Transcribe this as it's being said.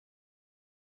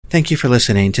Thank you for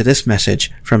listening to this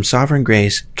message from Sovereign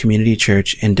Grace Community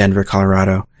Church in Denver,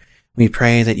 Colorado. We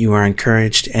pray that you are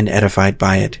encouraged and edified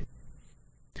by it.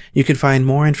 You can find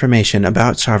more information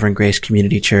about Sovereign Grace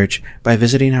Community Church by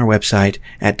visiting our website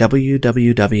at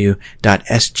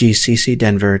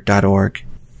www.sgccdenver.org.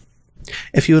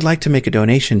 If you would like to make a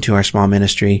donation to our small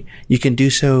ministry, you can do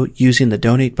so using the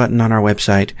donate button on our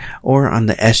website or on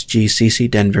the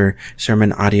SGCC Denver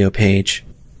sermon audio page.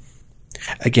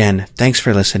 Again, thanks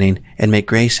for listening, and may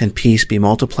grace and peace be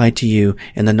multiplied to you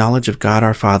in the knowledge of God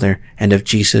our Father and of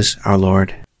Jesus our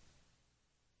Lord.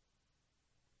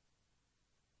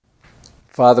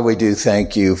 Father, we do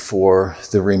thank you for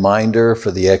the reminder, for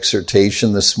the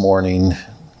exhortation this morning.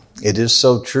 It is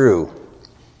so true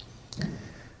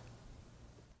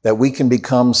that we can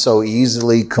become so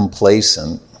easily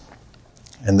complacent,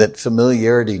 and that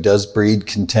familiarity does breed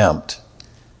contempt.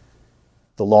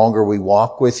 The longer we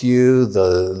walk with you,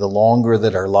 the longer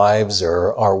that our lives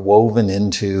are woven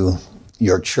into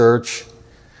your church,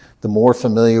 the more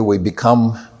familiar we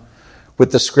become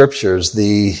with the scriptures,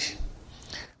 the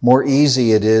more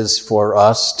easy it is for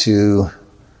us to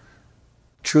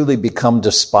truly become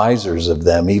despisers of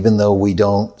them, even though we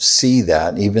don't see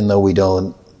that, even though we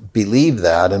don't believe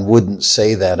that and wouldn't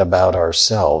say that about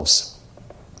ourselves.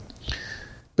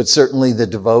 But certainly the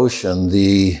devotion,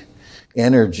 the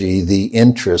energy, the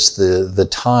interest, the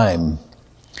time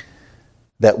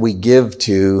that we give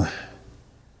to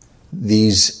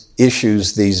these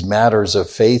issues, these matters of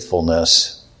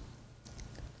faithfulness,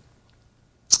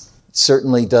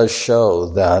 certainly does show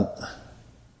that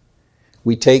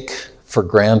we take for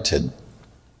granted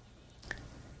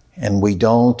and we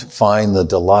don't find the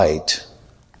delight,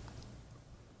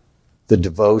 the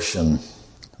devotion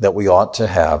that we ought to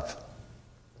have.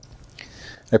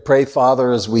 I pray,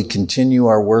 Father, as we continue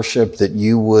our worship, that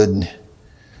you would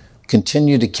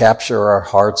continue to capture our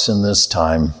hearts in this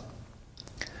time,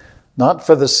 not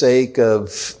for the sake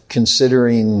of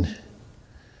considering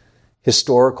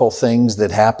historical things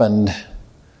that happened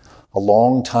a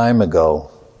long time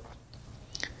ago,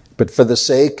 but for the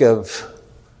sake of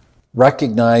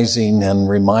recognizing and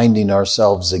reminding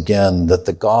ourselves again that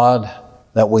the God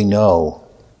that we know,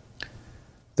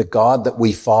 the God that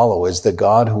we follow, is the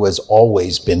God who has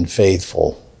always been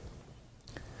faithful,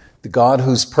 the God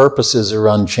whose purposes are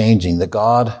unchanging, the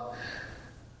God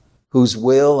whose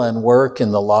will and work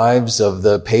in the lives of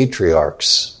the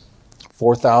patriarchs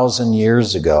 4,000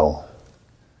 years ago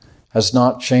has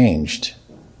not changed.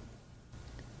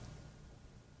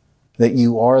 That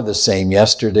you are the same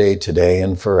yesterday, today,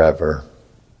 and forever.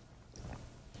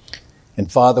 And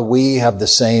Father, we have the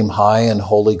same high and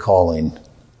holy calling.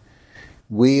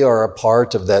 We are a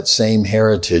part of that same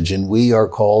heritage, and we are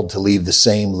called to leave the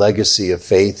same legacy of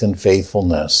faith and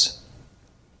faithfulness.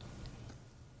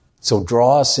 So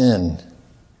draw us in,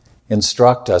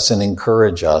 instruct us, and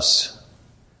encourage us.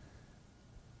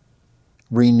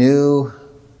 Renew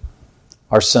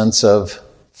our sense of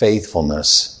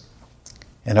faithfulness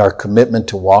and our commitment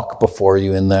to walk before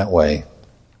you in that way.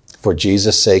 For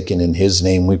Jesus' sake and in his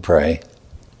name we pray.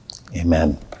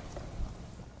 Amen.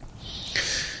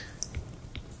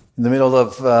 In the middle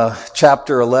of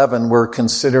chapter 11, we're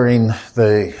considering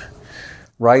the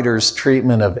writer's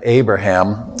treatment of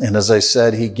Abraham. And as I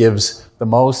said, he gives the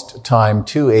most time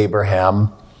to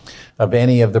Abraham of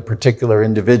any of the particular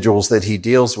individuals that he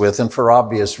deals with. And for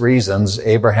obvious reasons,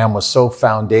 Abraham was so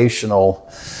foundational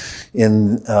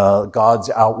in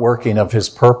God's outworking of his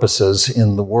purposes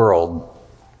in the world.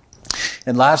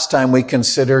 And last time we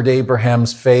considered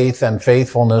Abraham's faith and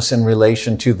faithfulness in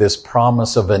relation to this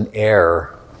promise of an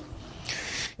heir.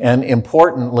 And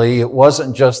importantly, it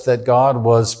wasn't just that God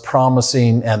was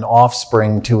promising an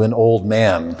offspring to an old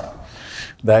man.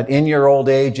 That in your old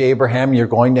age, Abraham, you're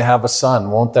going to have a son.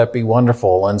 Won't that be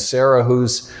wonderful? And Sarah,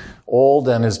 who's old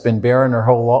and has been barren her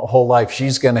whole life,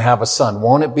 she's going to have a son.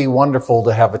 Won't it be wonderful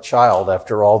to have a child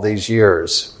after all these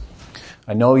years?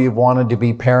 I know you've wanted to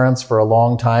be parents for a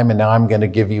long time, and now I'm going to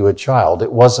give you a child.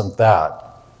 It wasn't that.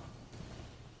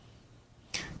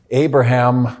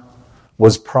 Abraham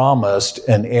was promised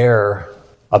an heir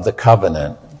of the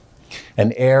covenant,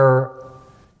 an heir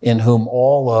in whom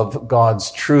all of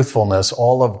God's truthfulness,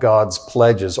 all of God's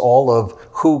pledges, all of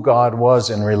who God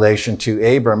was in relation to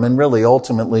Abram, and really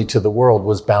ultimately to the world,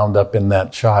 was bound up in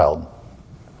that child.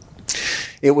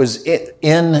 It was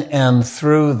in and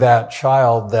through that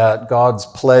child that God's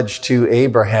pledge to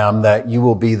Abraham that you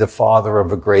will be the father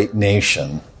of a great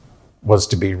nation was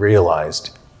to be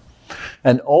realized.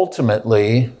 And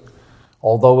ultimately,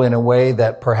 although in a way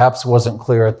that perhaps wasn't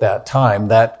clear at that time,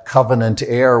 that covenant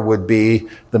heir would be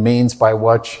the means by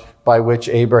which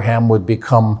Abraham would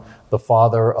become the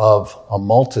father of a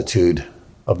multitude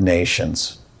of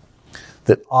nations.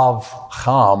 That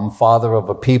Avraham, father of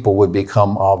a people, would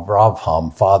become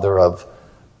Avraham, father of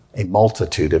a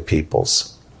multitude of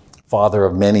peoples, father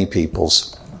of many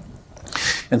peoples.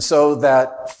 And so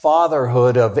that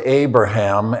fatherhood of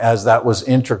Abraham, as that was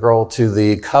integral to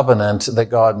the covenant that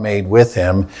God made with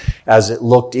him, as it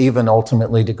looked even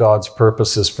ultimately to God's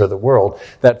purposes for the world,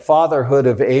 that fatherhood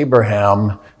of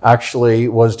Abraham actually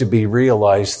was to be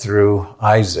realized through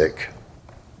Isaac.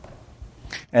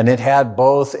 And it had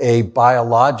both a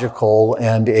biological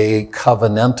and a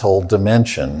covenantal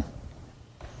dimension.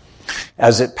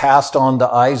 As it passed on to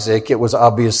Isaac, it was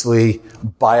obviously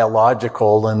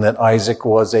biological in that Isaac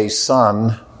was a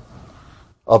son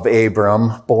of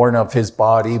Abram, born of his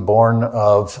body, born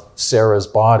of Sarah's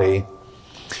body.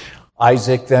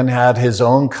 Isaac then had his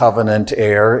own covenant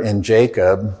heir in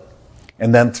Jacob,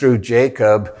 and then through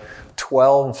Jacob,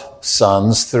 12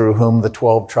 sons through whom the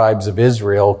 12 tribes of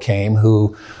Israel came,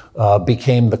 who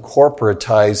became the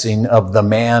corporatizing of the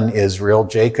man Israel.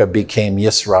 Jacob became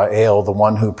Yisrael, the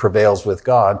one who prevails with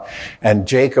God. And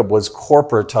Jacob was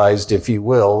corporatized, if you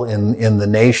will, in the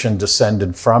nation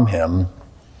descended from him.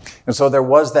 And so there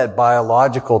was that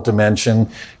biological dimension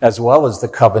as well as the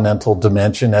covenantal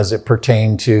dimension as it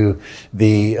pertained to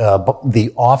the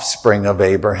offspring of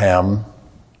Abraham.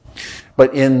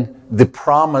 But in the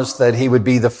promise that he would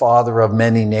be the father of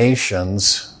many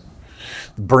nations,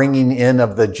 bringing in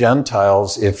of the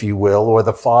Gentiles, if you will, or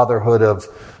the fatherhood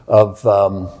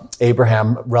of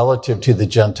Abraham relative to the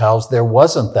Gentiles, there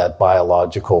wasn't that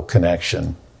biological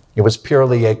connection. It was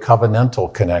purely a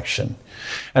covenantal connection.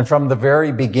 And from the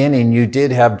very beginning, you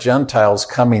did have Gentiles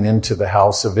coming into the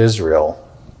house of Israel.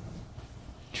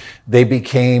 They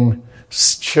became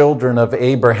children of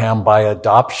Abraham by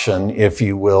adoption, if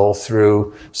you will,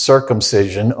 through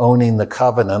circumcision, owning the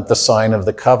covenant, the sign of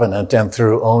the covenant, and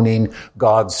through owning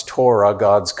God's Torah,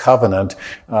 God's covenant,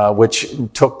 which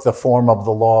took the form of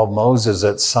the law of Moses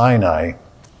at Sinai.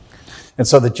 And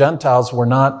so the Gentiles were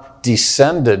not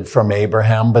descended from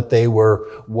Abraham, but they were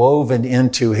woven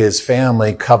into his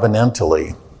family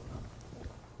covenantally.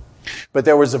 But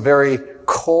there was a very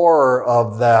core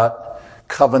of that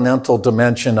covenantal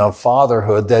dimension of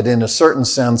fatherhood that in a certain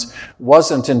sense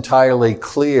wasn't entirely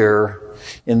clear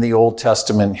in the Old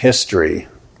Testament history.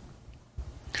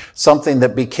 Something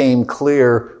that became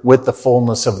clear with the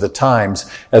fullness of the times.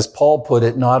 As Paul put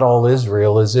it, not all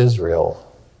Israel is Israel.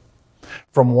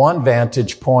 From one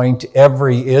vantage point,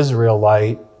 every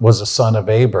Israelite was a son of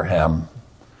Abraham.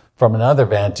 From another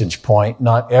vantage point,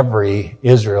 not every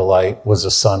Israelite was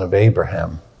a son of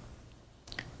Abraham.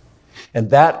 And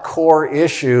that core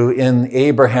issue in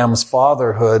Abraham's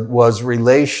fatherhood was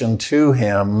relation to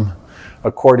him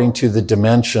according to the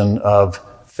dimension of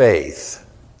faith.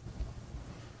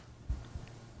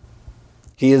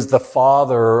 He is the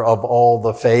father of all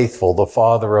the faithful, the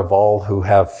father of all who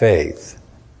have faith.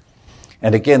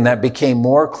 And again, that became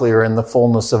more clear in the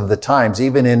fullness of the times,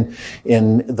 even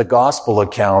in the gospel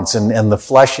accounts and the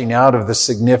fleshing out of the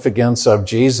significance of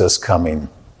Jesus coming.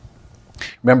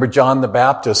 Remember John the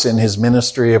Baptist in his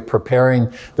ministry of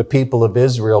preparing the people of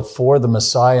Israel for the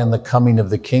Messiah and the coming of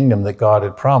the kingdom that God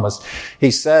had promised. He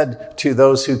said to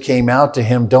those who came out to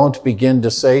him, don't begin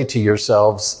to say to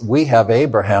yourselves, we have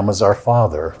Abraham as our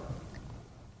father.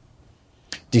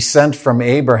 Descent from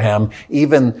Abraham,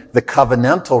 even the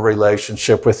covenantal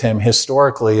relationship with him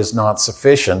historically is not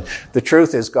sufficient. The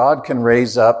truth is God can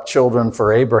raise up children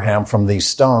for Abraham from these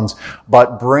stones,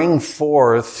 but bring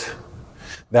forth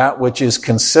that which is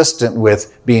consistent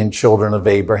with being children of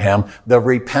Abraham, the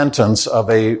repentance of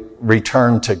a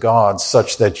return to God,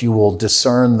 such that you will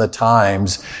discern the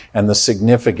times and the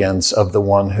significance of the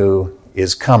one who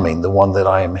is coming, the one that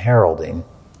I am heralding.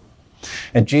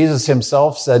 And Jesus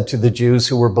himself said to the Jews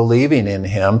who were believing in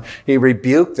him, he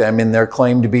rebuked them in their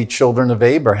claim to be children of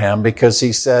Abraham, because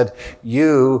he said,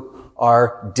 you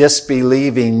are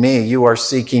disbelieving me. You are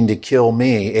seeking to kill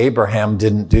me. Abraham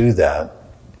didn't do that.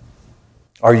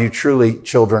 Are you truly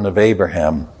children of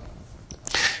Abraham?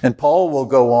 And Paul will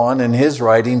go on in his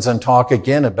writings and talk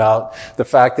again about the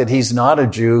fact that he's not a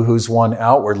Jew who's one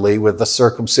outwardly with the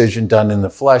circumcision done in the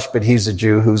flesh, but he's a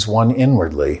Jew who's one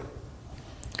inwardly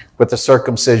with the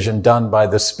circumcision done by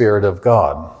the Spirit of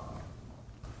God.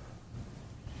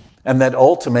 And that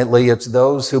ultimately it's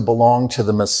those who belong to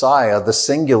the Messiah, the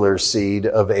singular seed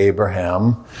of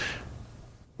Abraham.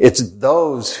 It's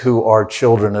those who are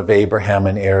children of Abraham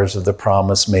and heirs of the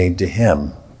promise made to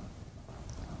him.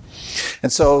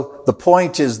 And so the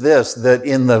point is this, that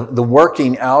in the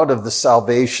working out of the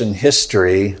salvation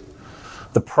history,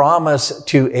 The promise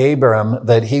to Abram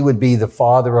that he would be the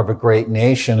father of a great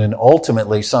nation and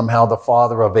ultimately somehow the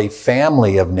father of a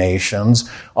family of nations,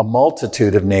 a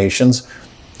multitude of nations,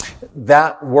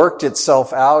 that worked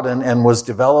itself out and was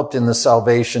developed in the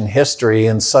salvation history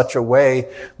in such a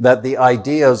way that the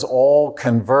ideas all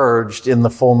converged in the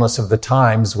fullness of the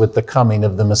times with the coming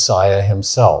of the Messiah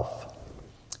himself,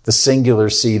 the singular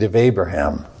seed of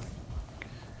Abraham.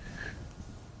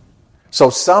 So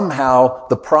somehow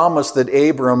the promise that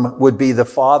Abram would be the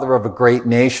father of a great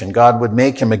nation, God would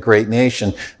make him a great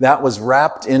nation, that was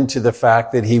wrapped into the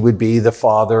fact that he would be the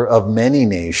father of many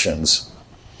nations.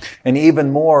 And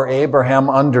even more, Abraham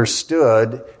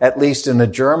understood, at least in a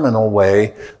germinal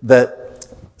way, that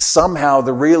somehow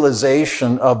the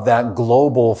realization of that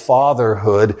global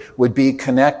fatherhood would be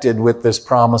connected with this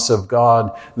promise of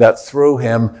God, that through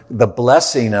him, the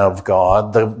blessing of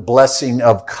God, the blessing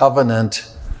of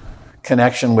covenant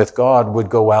connection with God would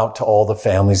go out to all the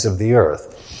families of the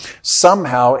earth.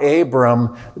 Somehow,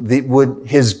 Abram,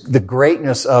 the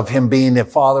greatness of him being the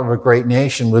father of a great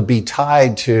nation would be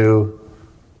tied to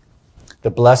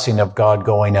the blessing of God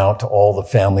going out to all the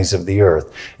families of the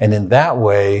earth. And in that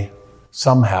way,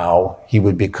 somehow, he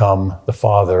would become the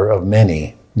father of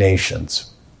many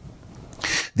nations.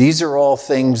 These are all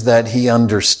things that he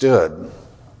understood,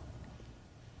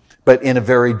 but in a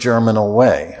very germinal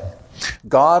way.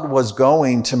 God was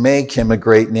going to make him a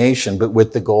great nation, but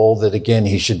with the goal that, again,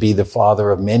 he should be the father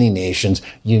of many nations,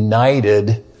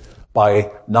 united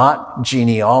by not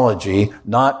genealogy,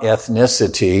 not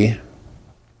ethnicity,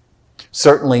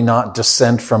 certainly not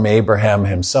descent from Abraham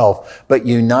himself, but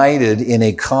united in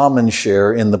a common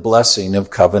share in the blessing of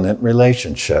covenant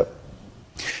relationship.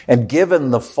 And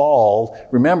given the fall,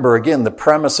 remember again, the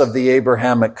premise of the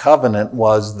Abrahamic covenant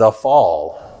was the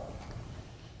fall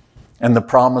and the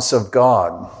promise of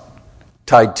God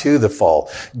tied to the fall.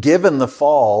 Given the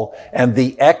fall and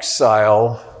the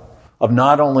exile of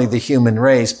not only the human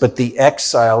race, but the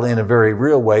exile in a very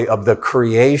real way of the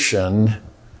creation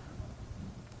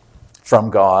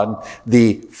from God,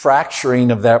 the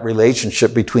fracturing of that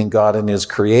relationship between God and his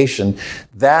creation,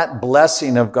 that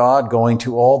blessing of God going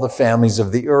to all the families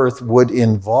of the earth would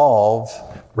involve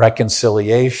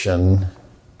reconciliation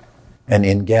and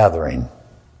ingathering.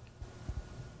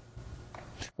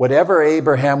 Whatever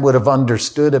Abraham would have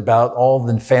understood about all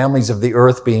the families of the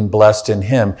earth being blessed in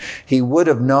him, he would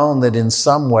have known that in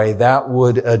some way that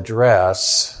would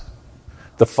address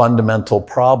the fundamental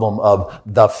problem of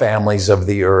the families of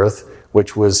the earth,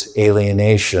 which was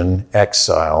alienation,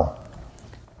 exile,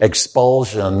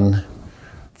 expulsion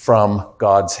from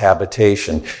God's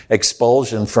habitation,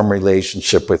 expulsion from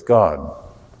relationship with God.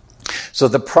 So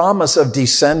the promise of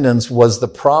descendants was the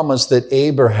promise that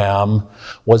Abraham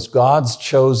was God's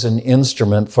chosen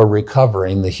instrument for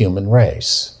recovering the human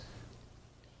race.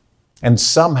 And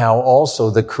somehow also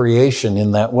the creation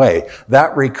in that way.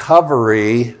 That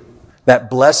recovery, that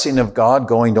blessing of God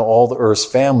going to all the earth's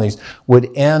families would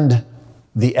end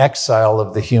the exile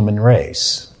of the human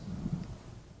race.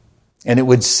 And it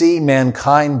would see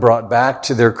mankind brought back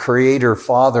to their Creator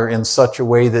Father in such a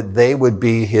way that they would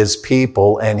be his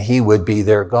people and he would be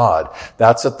their God.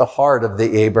 That's at the heart of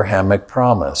the Abrahamic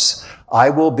promise. I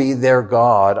will be their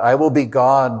God. I will be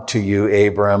God to you,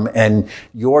 Abram, and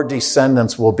your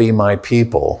descendants will be my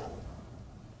people.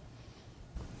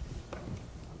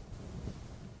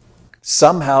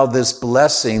 Somehow this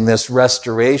blessing, this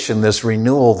restoration, this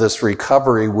renewal, this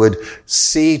recovery would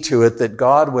see to it that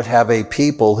God would have a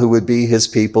people who would be his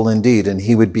people indeed, and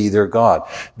he would be their God.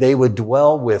 They would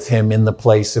dwell with him in the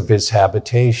place of his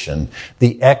habitation.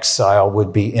 The exile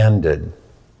would be ended.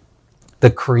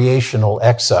 The creational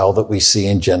exile that we see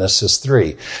in Genesis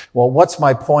 3. Well, what's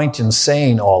my point in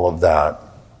saying all of that?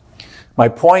 My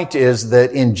point is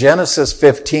that in Genesis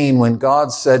 15, when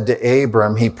God said to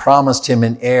Abram, he promised him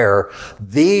an heir,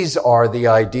 these are the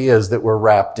ideas that were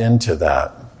wrapped into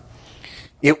that.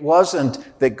 It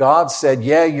wasn't that God said,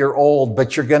 yeah, you're old,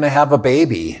 but you're going to have a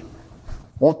baby.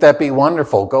 Won't that be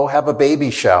wonderful? Go have a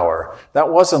baby shower. That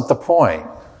wasn't the point.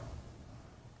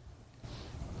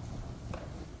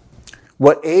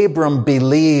 What Abram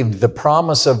believed, the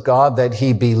promise of God that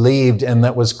he believed, and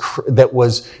that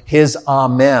was his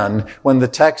amen. When the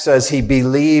text says he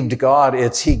believed God,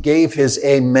 it's he gave his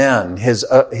amen,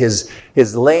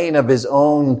 his laying of his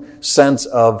own sense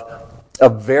of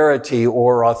verity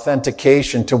or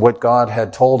authentication to what God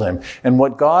had told him. And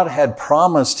what God had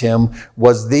promised him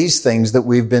was these things that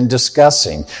we've been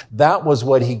discussing. That was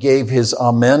what he gave his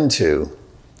amen to.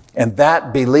 And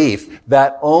that belief,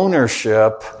 that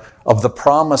ownership of the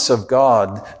promise of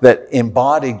God that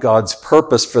embodied God's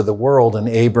purpose for the world and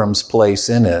Abram's place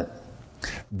in it,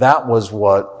 That was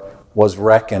what was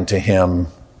reckoned to him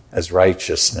as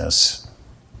righteousness.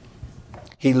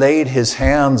 He laid his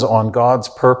hands on God's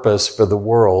purpose for the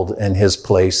world and his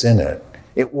place in it.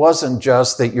 It wasn't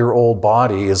just that your old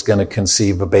body is going to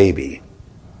conceive a baby.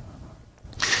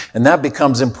 And that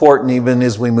becomes important even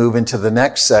as we move into the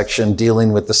next section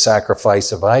dealing with the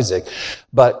sacrifice of Isaac.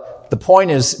 But the point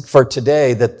is for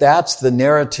today that that's the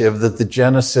narrative that the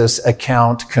Genesis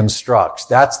account constructs.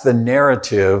 That's the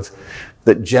narrative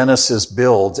that Genesis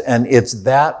builds. And it's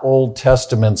that Old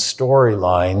Testament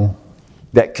storyline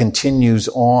that continues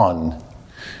on.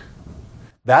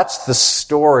 That's the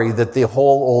story that the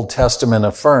whole Old Testament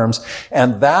affirms,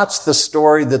 and that's the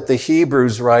story that the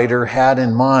Hebrews writer had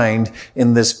in mind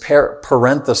in this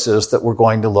parenthesis that we're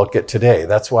going to look at today.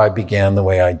 That's why I began the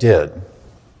way I did.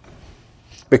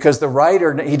 Because the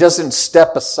writer, he doesn't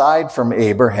step aside from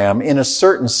Abraham. In a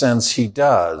certain sense, he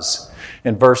does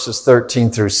in verses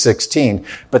 13 through 16.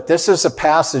 But this is a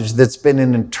passage that's been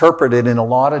interpreted in a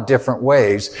lot of different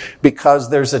ways because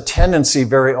there's a tendency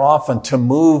very often to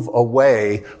move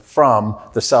away from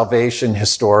the salvation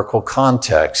historical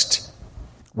context.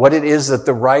 What it is that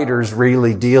the writer's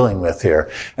really dealing with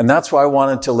here. And that's why I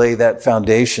wanted to lay that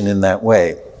foundation in that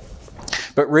way.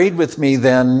 But read with me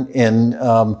then in,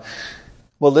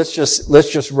 let's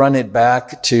just run it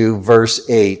back to verse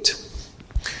 8.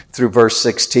 Through verse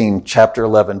 16, chapter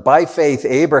 11. By faith,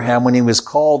 Abraham, when he was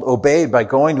called, obeyed by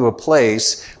going to a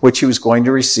place which he was going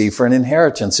to receive for an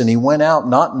inheritance. And he went out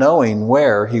not knowing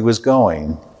where he was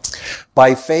going.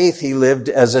 By faith, he lived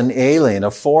as an alien,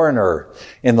 a foreigner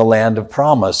in the land of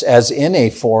promise, as in a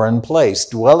foreign place,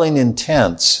 dwelling in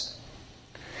tents,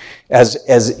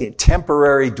 as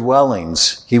temporary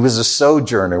dwellings. He was a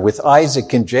sojourner with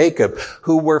Isaac and Jacob,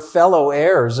 who were fellow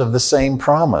heirs of the same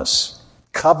promise.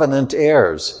 Covenant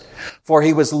heirs. For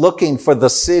he was looking for the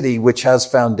city which has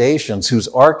foundations, whose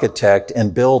architect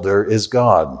and builder is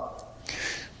God.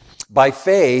 By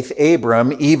faith,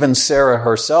 Abram, even Sarah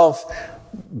herself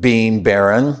being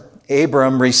barren,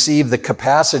 Abram received the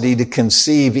capacity to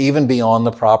conceive even beyond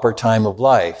the proper time of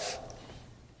life,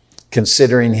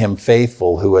 considering him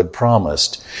faithful who had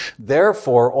promised.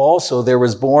 Therefore also there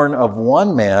was born of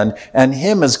one man, and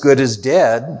him as good as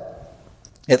dead,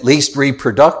 at least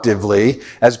reproductively,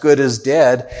 as good as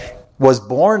dead, was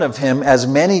born of him as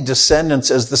many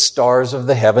descendants as the stars of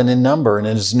the heaven in number, and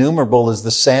as numerable as the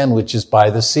sand which is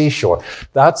by the seashore.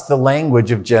 That's the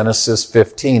language of Genesis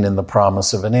 15 in the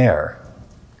promise of an heir.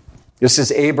 This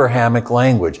is Abrahamic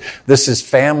language. This is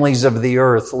families of the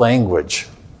earth language.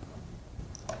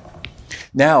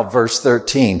 Now, verse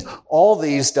 13, all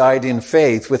these died in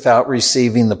faith without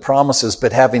receiving the promises,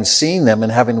 but having seen them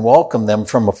and having welcomed them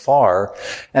from afar,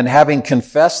 and having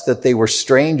confessed that they were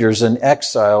strangers and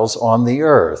exiles on the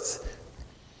earth.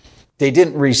 They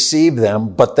didn't receive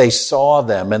them, but they saw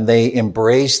them and they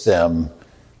embraced them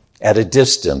at a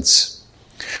distance.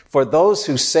 For those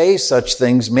who say such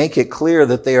things make it clear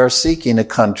that they are seeking a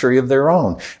country of their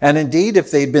own. And indeed,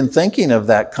 if they'd been thinking of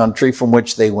that country from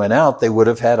which they went out, they would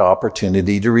have had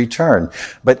opportunity to return.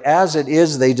 But as it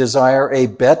is, they desire a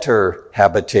better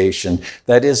habitation,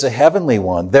 that is, a heavenly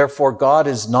one. Therefore, God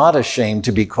is not ashamed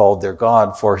to be called their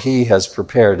God, for he has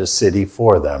prepared a city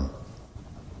for them.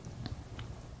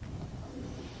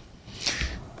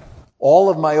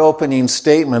 All of my opening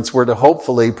statements were to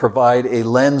hopefully provide a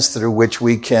lens through which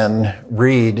we can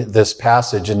read this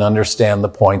passage and understand the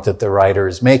point that the writer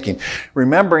is making.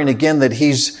 Remembering again that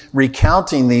he's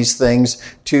recounting these things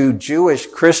to Jewish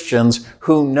Christians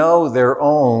who know their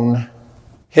own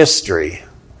history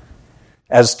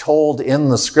as told in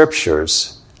the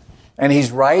scriptures. And he's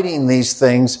writing these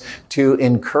things to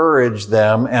encourage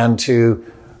them and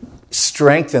to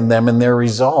strengthen them in their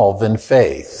resolve in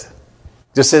faith.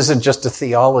 This isn't just a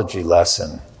theology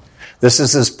lesson. This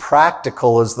is as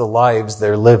practical as the lives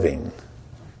they're living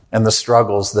and the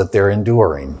struggles that they're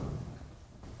enduring.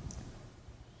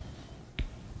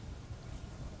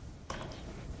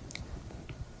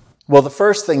 Well, the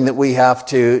first thing that we have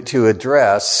to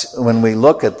address when we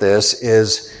look at this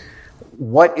is,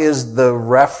 what is the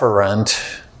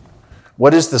referent?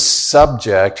 What is the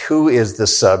subject? Who is the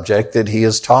subject that he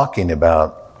is talking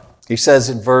about? He says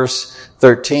in verse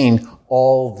 13,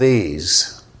 all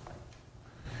these.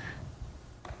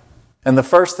 And the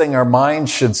first thing our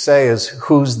minds should say is,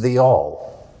 who's the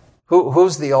all?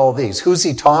 Who's the all these? Who's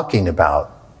he talking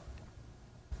about?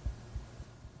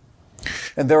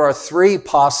 And there are three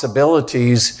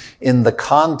possibilities in the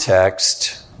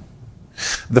context.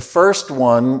 The first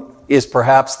one is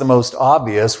perhaps the most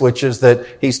obvious, which is that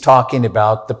he's talking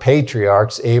about the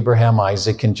patriarchs, Abraham,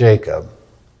 Isaac, and Jacob.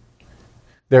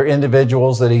 They're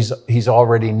individuals that he's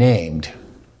already named.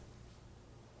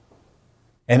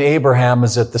 And Abraham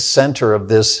is at the center of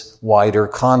this wider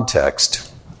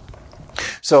context.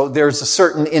 So there's a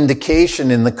certain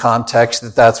indication in the context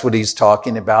that that's what he's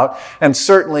talking about. And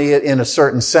certainly in a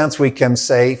certain sense, we can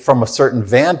say from a certain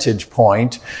vantage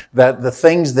point that the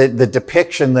things that the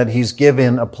depiction that he's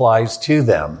given applies to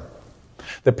them.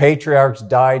 The patriarchs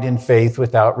died in faith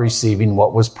without receiving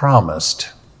what was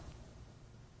promised.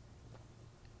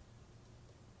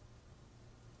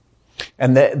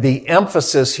 And the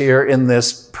emphasis here in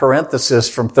this parenthesis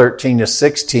from 13 to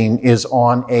 16 is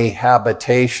on a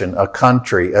habitation, a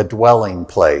country, a dwelling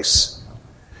place.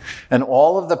 And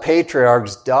all of the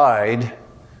patriarchs died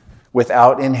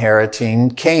without inheriting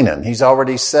Canaan. He's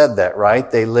already said that, right?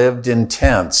 They lived in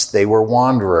tents. They were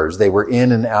wanderers. They were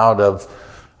in and out of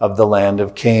the land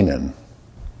of Canaan.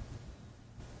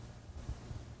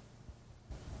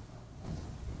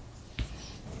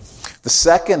 The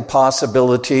second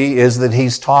possibility is that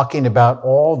he's talking about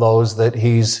all those that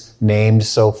he's named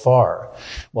so far.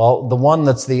 Well, the one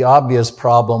that's the obvious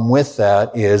problem with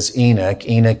that is Enoch.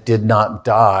 Enoch did not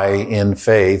die in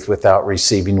faith without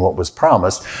receiving what was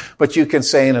promised. But you can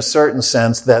say in a certain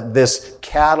sense that this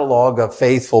catalog of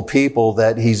faithful people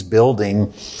that he's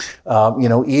building,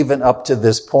 even up to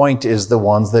this point is the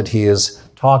ones that he is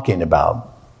talking about.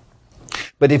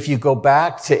 But if you go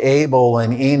back to Abel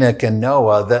and Enoch and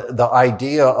Noah, the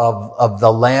idea of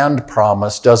the land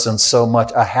promise doesn't so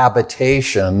much, a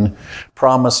habitation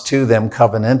promised to them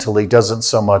covenantally doesn't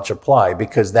so much apply,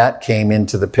 because that came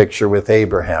into the picture with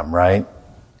Abraham, right?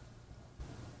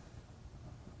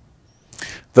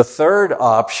 The third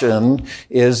option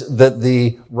is that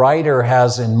the writer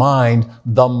has in mind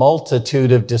the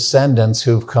multitude of descendants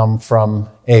who've come from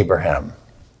Abraham.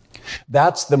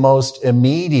 That's the most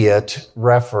immediate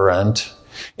referent.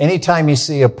 Anytime you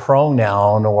see a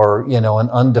pronoun or, an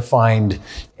undefined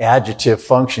adjective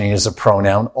functioning as a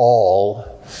pronoun,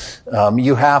 all,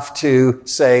 you have to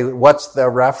say, what's the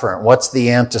referent? What's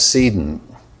the antecedent?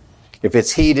 If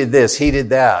it's he did this, he did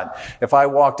that. If I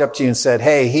walked up to you and said,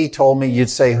 hey, he told me, you'd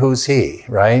say, who's he,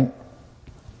 right?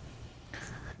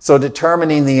 So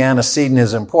determining the antecedent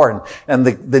is important. And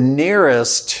the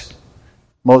nearest,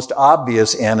 most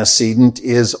obvious antecedent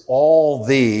is all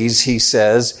these, he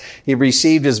says. He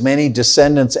received as many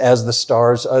descendants as the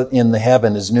stars in the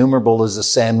heaven, as numerable as the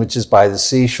sand which is by the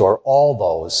seashore.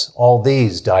 All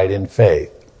these died in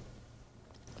faith.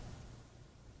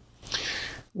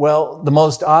 Well, the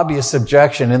most obvious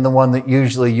objection, and the one that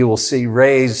usually you will see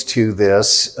raised to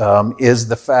this, is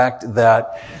the fact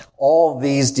that all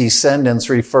these descendants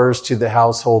refers to the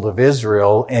household of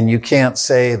Israel, and you can't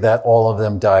say that all of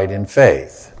them died in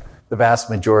faith. The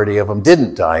vast majority of them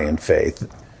didn't die in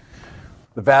faith.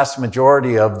 The vast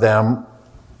majority of them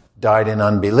died in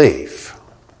unbelief.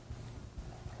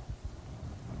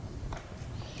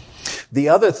 The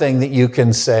other thing that you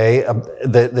can say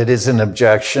that is an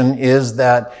objection is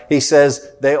that he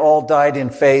says they all died in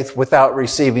faith without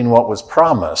receiving what was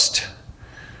promised.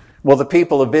 Well, the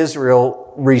people of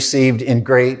Israel received in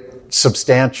great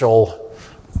substantial,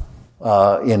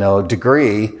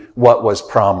 degree what was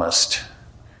promised.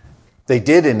 They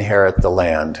did inherit the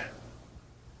land.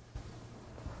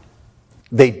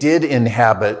 They did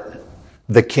inhabit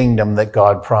the kingdom that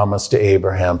God promised to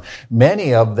Abraham.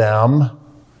 Many of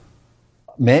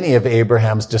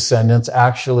Abraham's descendants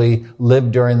actually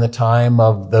lived during the time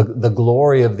of the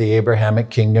glory of the Abrahamic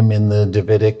kingdom in the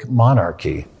Davidic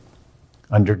monarchy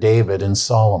under David and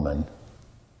Solomon.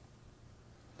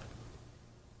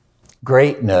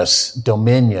 Greatness,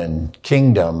 dominion,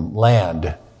 kingdom,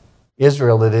 land.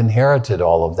 Israel had inherited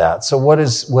all of that. So what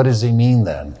does he mean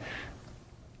then?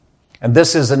 And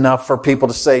this is enough for people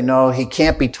to say, no, he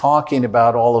can't be talking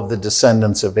about all of the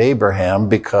descendants of Abraham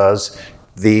because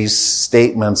these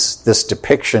statements, this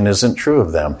depiction isn't true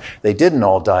of them. They didn't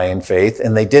all die in faith,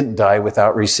 and they didn't die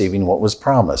without receiving what was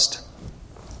promised.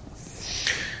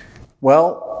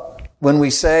 Well, when we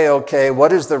say, okay,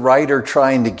 what is the writer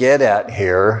trying to get at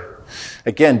here?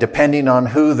 Again, depending on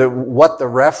what the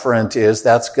referent is,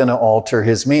 that's going to alter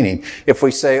his meaning. If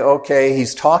we say, okay,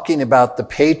 he's talking about the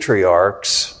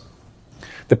patriarchs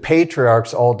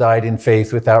all died in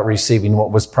faith without receiving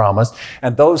what was promised.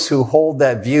 And those who hold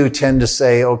that view tend to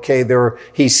say, okay,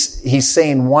 he's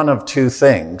saying one of two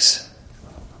things.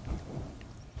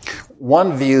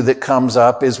 One view that comes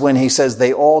up is when he says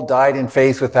they all died in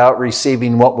faith without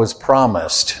receiving what was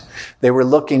promised. They were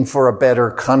looking for a better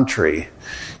country.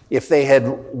 If it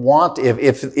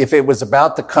was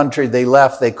about the country they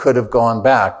left, they could have gone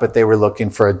back, but they were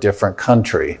looking for a different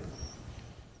country.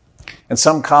 And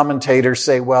some commentators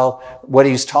say, well, what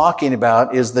he's talking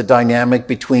about is the dynamic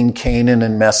between Canaan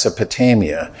and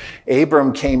Mesopotamia.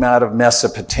 Abram came out of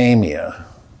Mesopotamia.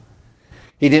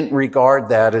 He didn't regard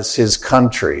that as his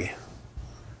country.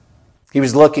 He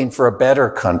was looking for a better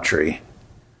country.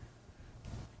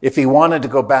 If he wanted to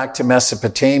go back to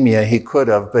Mesopotamia, he could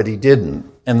have, but he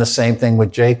didn't. And the same thing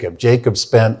with Jacob. Jacob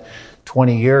spent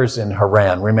 20 years in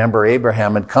Haran. Remember,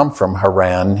 Abraham had come from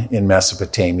Haran in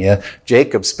Mesopotamia.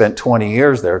 Jacob spent 20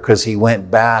 years there because he went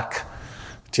back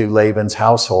to Laban's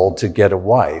household to get a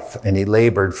wife, and he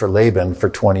labored for Laban for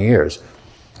 20 years.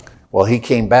 Well, he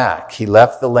came back. He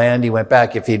left the land. He went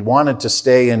back. If he'd wanted to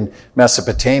stay in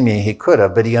Mesopotamia, he could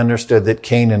have, but he understood that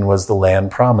Canaan was the land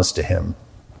promised to him.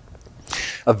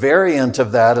 A variant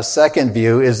of that, a second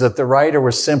view, is that the writer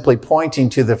was simply pointing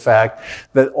to the fact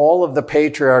that all of the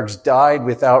patriarchs died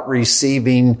without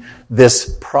receiving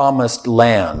this promised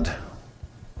land.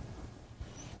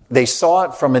 They saw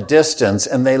it from a distance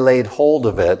and they laid hold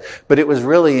of it, but it was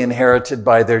really inherited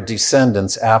by their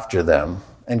descendants after them.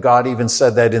 And God even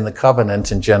said that in the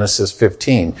covenant in Genesis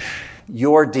 15.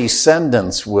 Your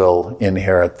descendants will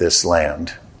inherit this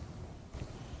land.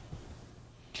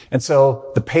 And so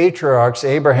the patriarchs,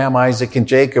 Abraham, Isaac, and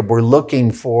Jacob, were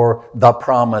looking for the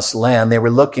promised land. They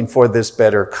were looking for this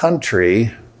better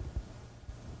country.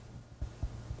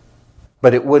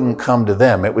 But it wouldn't come to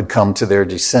them. It would come to their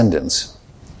descendants.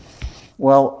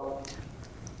 Well,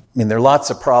 there are lots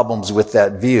of problems with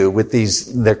that view, with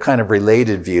they're kind of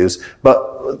related views. But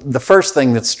the first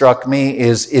thing that struck me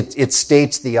is it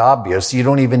states the obvious. You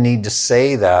don't even need to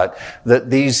say that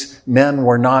these men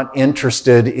were not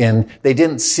interested they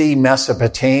didn't see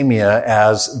Mesopotamia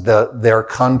as their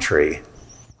country.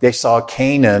 They saw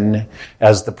Canaan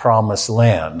as the promised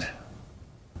land.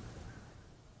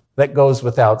 That goes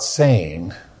without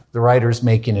saying. The writer's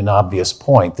making an obvious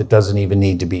point that doesn't even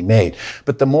need to be made.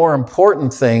 But the more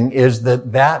important thing is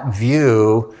that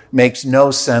view makes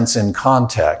no sense in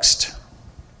context.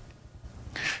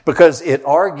 Because it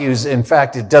argues, in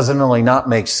fact, it doesn't only not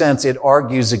make sense, it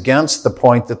argues against the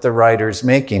point that the writer's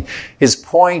making. His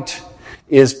point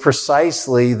is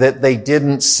precisely that they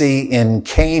didn't see in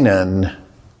Canaan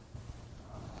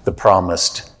the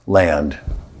promised land.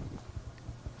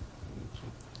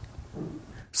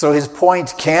 So his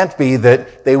point can't be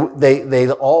that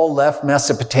they all left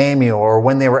Mesopotamia, or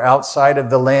when they were outside of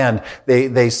the land,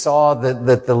 they saw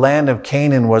that the land of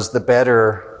Canaan was the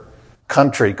better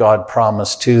country God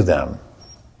promised to them.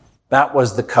 That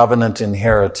was the covenant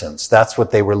inheritance. That's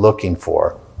what they were looking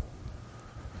for.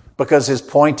 Because his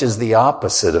point is the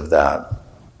opposite of that.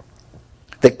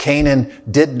 That Canaan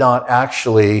did not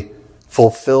actually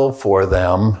fulfill for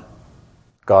them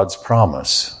God's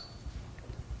promise.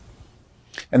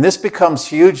 And this becomes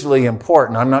hugely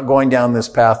important. I'm not going down this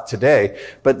path today,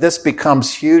 but this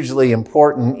becomes hugely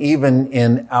important even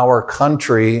in our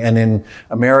country and in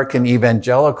American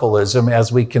evangelicalism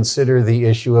as we consider the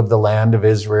issue of the land of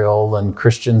Israel and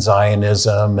Christian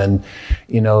Zionism and,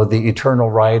 the eternal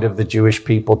right of the Jewish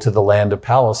people to the land of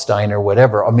Palestine or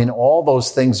whatever. All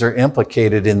those things are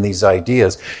implicated in these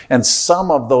ideas. And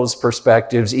some of those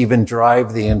perspectives even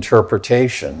drive the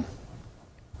interpretation.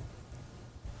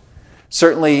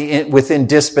 Certainly within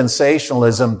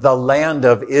dispensationalism, the land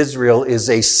of Israel is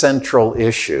a central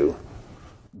issue.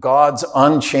 God's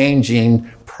unchanging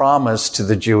promise to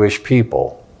the Jewish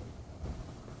people.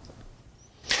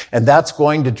 And that's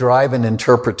going to drive an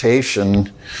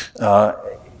interpretation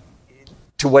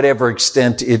to whatever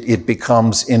extent it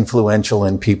becomes influential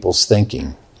in people's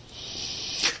thinking.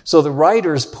 So the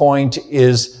writer's point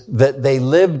is that they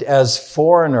lived as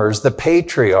foreigners, the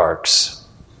patriarchs,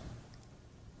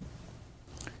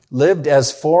 lived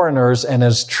as foreigners and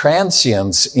as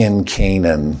transients in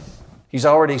Canaan. He's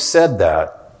already said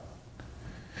that.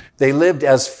 They lived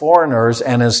as foreigners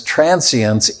and as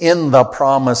transients in the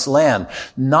promised land,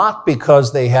 not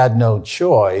because they had no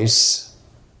choice,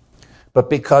 but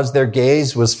because their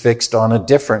gaze was fixed on a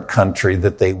different country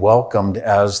that they welcomed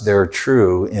as their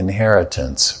true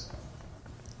inheritance.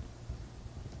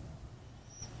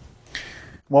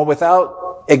 Well,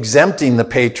 without exempting the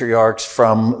patriarchs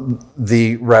from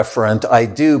the referent, I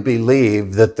do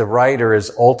believe that the writer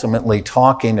is ultimately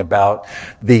talking about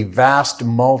the vast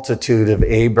multitude of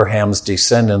Abraham's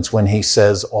descendants when he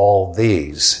says all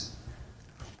these.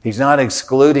 He's not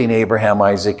excluding Abraham,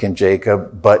 Isaac, and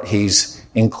Jacob, but he's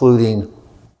including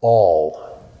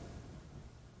all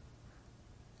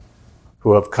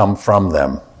who have come from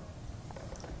them.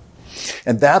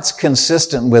 And that's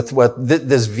consistent with what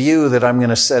this view that I'm going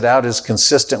to set out is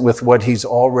consistent with what he's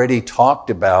already talked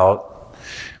about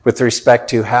with respect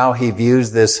to how he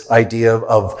views this idea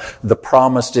of the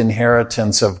promised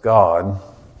inheritance of God.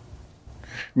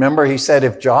 Remember, he said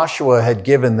if Joshua had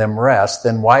given them rest,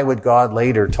 then why would God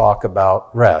later talk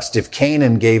about rest? If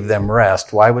Canaan gave them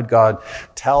rest, why would God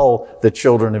tell the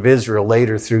children of Israel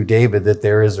later through David that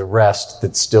there is a rest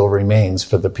that still remains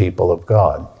for the people of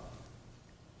God?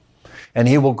 And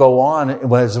he will go on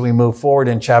as we move forward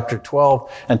in chapter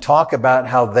 12 and talk about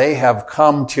how they have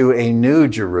come to a new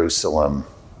Jerusalem.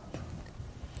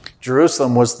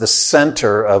 Jerusalem was the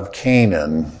center of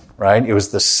Canaan, right? It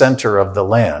was the center of the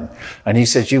land. And he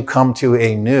says, you come to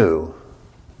a new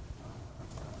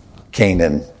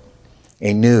Canaan,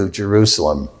 a new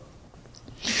Jerusalem.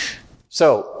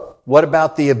 So, what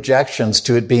about the objections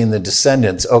to it being the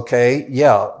descendants? Okay,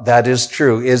 yeah, that is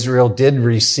true. Israel did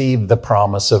receive the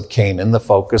promise of Canaan. The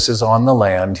focus is on the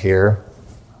land here.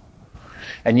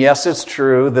 And yes, it's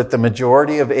true that the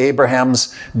majority of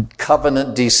Abraham's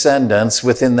covenant descendants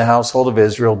within the household of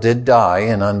Israel did die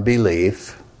in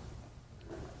unbelief.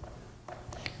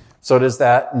 So does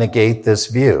that negate this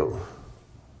view?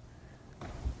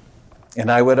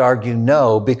 And I would argue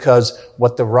no, because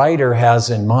what the writer has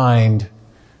in mind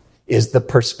is the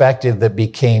perspective that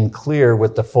became clear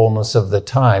with the fullness of the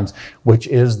times, which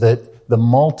is that the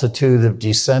multitude of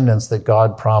descendants that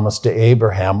God promised to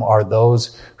Abraham are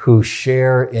those who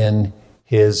share in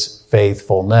his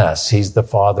faithfulness. He's the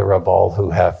father of all who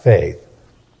have faith.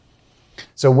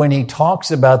 So when he talks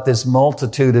about this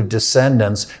multitude of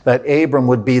descendants, that Abram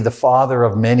would be the father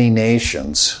of many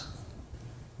nations,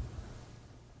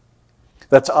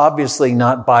 that's obviously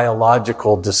not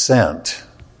biological descent.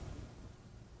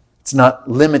 It's not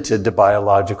limited to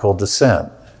biological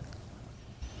descent.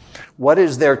 What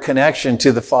is their connection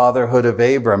to the fatherhood of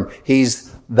Abram?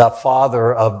 He's the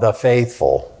father of the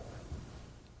faithful.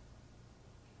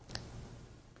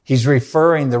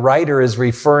 The writer is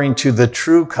referring to the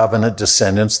true covenant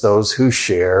descendants, those who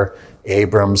share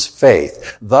Abram's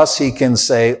faith. Thus he can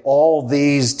say all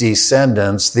these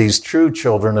descendants, these true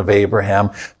children of Abraham,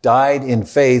 died in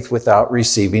faith without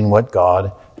receiving what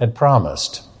God had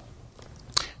promised.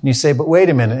 And you say, but wait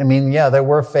a minute. I mean, yeah, there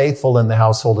were faithful in the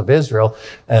household of Israel,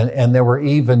 and there were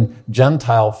even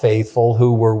Gentile faithful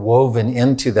who were woven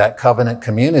into that covenant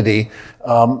community.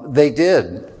 They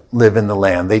did live in the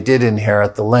land. They did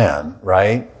inherit the land,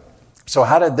 right? So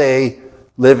how did they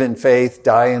live in faith,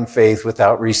 die in faith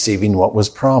without receiving what was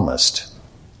promised?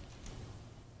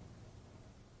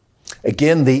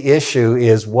 Again, the issue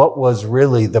is what was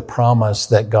really the promise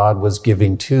that God was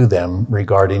giving to them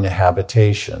regarding a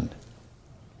habitation.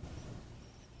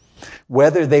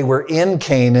 Whether they were in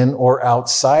Canaan or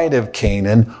outside of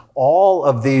Canaan, all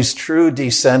of these true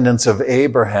descendants of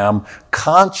Abraham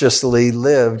consciously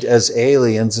lived as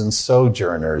aliens and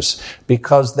sojourners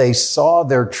because they saw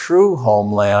their true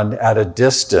homeland at a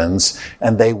distance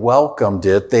and they welcomed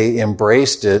it, they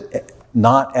embraced it,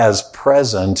 not as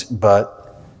present,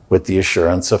 but with the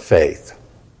assurance of faith.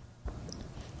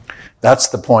 That's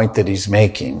the point that he's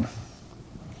making.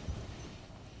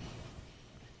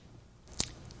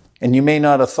 And you may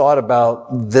not have thought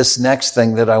about this next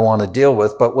thing that I want to deal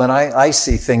with, but when I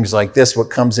see things like this,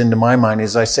 what comes into my mind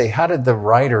is I say, how did the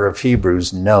writer of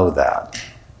Hebrews know that?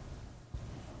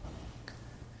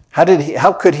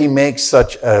 How could he make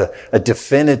such a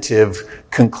definitive,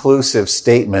 conclusive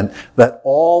statement that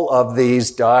all of these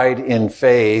died in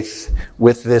faith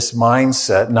with this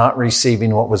mindset, not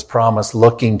receiving what was promised,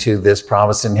 looking to this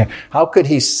promise in here? How could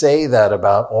he say that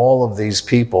about all of these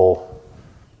people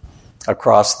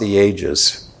across the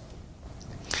ages?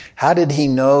 How did he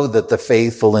know that the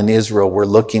faithful in Israel were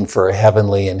looking for a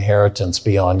heavenly inheritance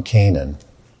beyond Canaan?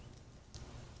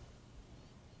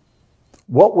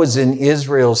 What was in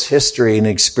Israel's history and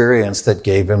experience that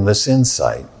gave him this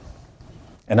insight?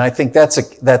 And I think that's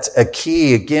a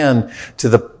key again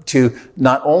to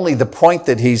not only the point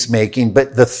that he's making,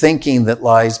 but the thinking that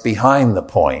lies behind the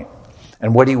point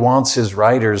and what he wants his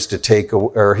readers to take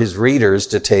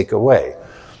away.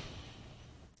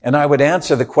 And I would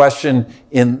answer the question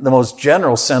in the most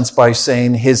general sense by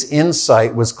saying his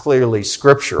insight was clearly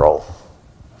scriptural.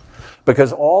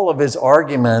 Because all of his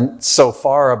argument so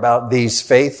far about these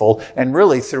faithful, and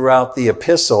really throughout the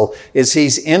epistle, is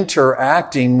he's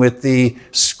interacting with the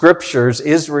scriptures,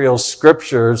 Israel's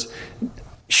scriptures,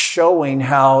 showing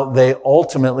how they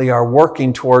ultimately are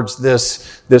working towards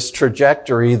this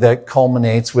trajectory that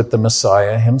culminates with the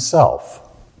Messiah himself.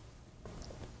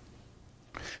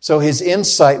 So his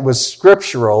insight was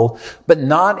scriptural, but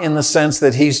not in the sense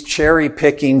that he's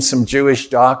cherry-picking some Jewish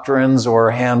doctrines or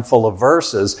a handful of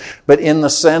verses, but in the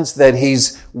sense that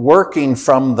he's working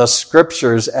from the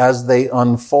scriptures as they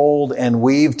unfold and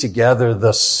weave together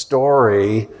the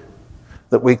story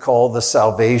that we call the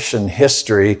salvation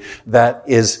history that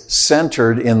is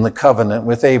centered in the covenant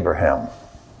with Abraham.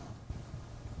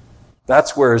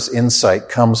 That's where his insight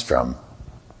comes from.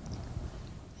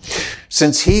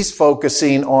 Since he's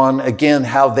focusing on, again,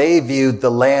 how they viewed the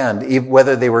land,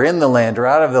 whether they were in the land or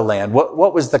out of the land,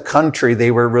 what was the country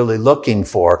they were really looking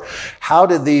for? How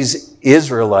did these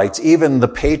Israelites, even the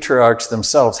patriarchs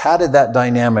themselves, how did that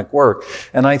dynamic work?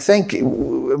 And I think,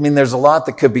 there's a lot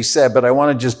that could be said, but I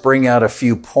want to just bring out a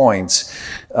few points.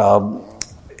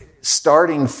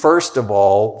 Starting first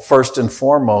and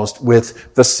foremost,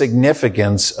 with the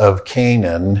significance of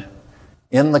Canaan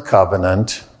in the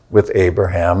covenant with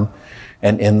Abraham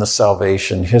and in the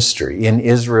salvation history, in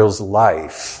Israel's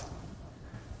life,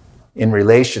 in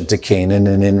relation to Canaan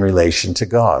and in relation to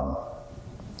God.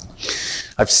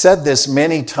 I've said this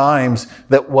many times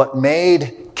that what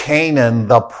made Canaan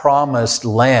the promised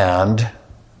land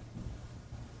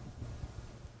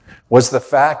was the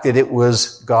fact that it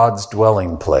was God's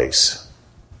dwelling place.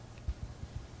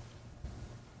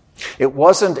 It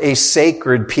wasn't a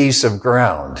sacred piece of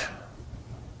ground.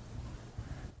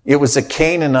 It was a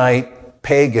Canaanite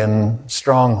pagan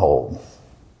stronghold.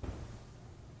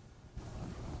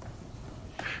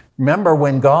 Remember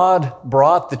when God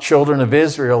brought the children of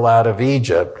Israel out of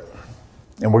Egypt,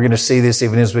 and we're going to see this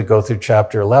even as we go through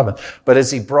chapter 11, but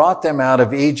as he brought them out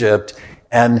of Egypt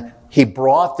and he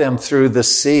brought them through the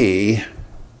sea,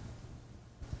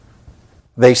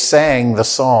 they sang the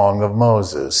song of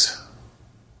Moses,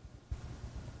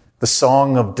 the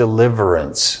song of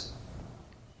deliverance.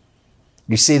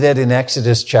 You see that in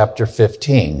Exodus chapter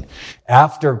 15.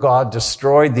 After God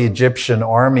destroyed the Egyptian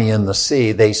army in the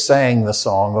sea, they sang the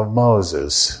song of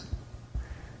Moses,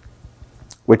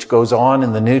 which goes on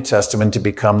in the New Testament to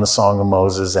become the song of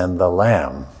Moses and the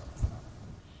Lamb.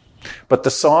 But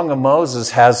the song of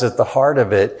Moses has at the heart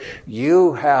of it,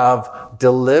 you have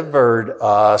delivered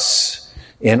us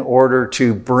in order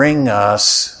to bring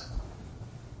us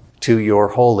to your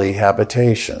holy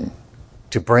habitation,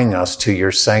 to bring us to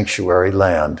your sanctuary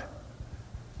land,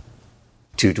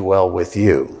 to dwell with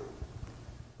you.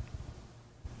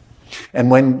 And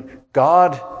when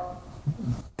God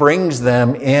brings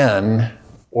them in,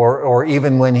 or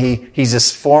even when he's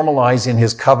just formalizing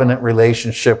his covenant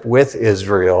relationship with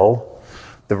Israel,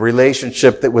 the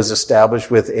relationship that was established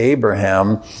with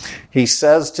Abraham, he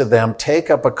says to them, take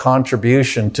up a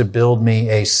contribution to build me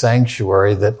a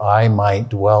sanctuary that I might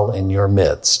dwell in your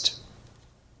midst.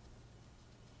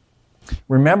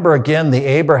 Remember again, the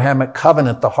Abrahamic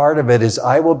covenant, the heart of it is,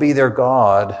 I will be their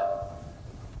God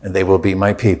and they will be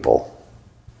my people.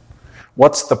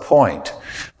 What's the point?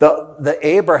 The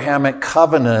Abrahamic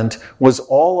covenant was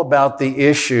all about the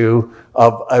issue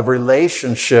of a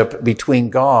relationship between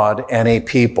God and a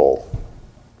people.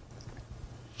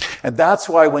 And that's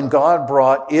why when God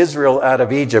brought Israel out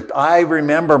of Egypt, I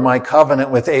remember my covenant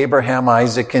with Abraham,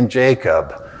 Isaac, and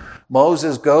Jacob.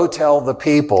 Moses, go tell the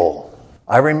people,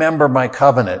 I remember my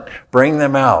covenant. Bring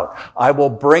them out. I will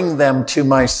bring them to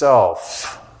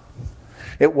myself.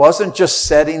 It wasn't just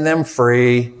setting them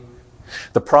free.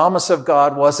 The promise of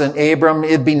God wasn't, Abram,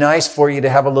 it'd be nice for you to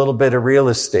have a little bit of real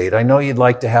estate. I know you'd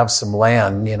like to have some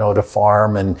land, to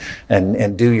farm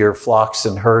and do your flocks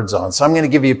and herds on. So I'm going to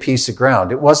give you a piece of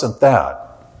ground. It wasn't that.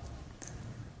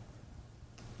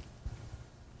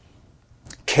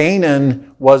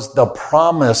 Canaan was the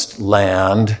promised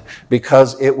land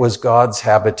because it was God's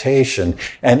habitation,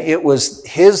 and it was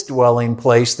his dwelling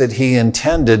place that he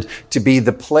intended to be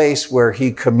the place where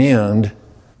he communed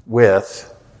with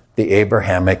the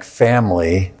Abrahamic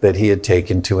family that he had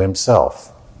taken to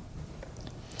himself.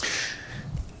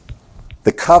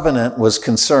 The covenant was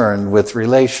concerned with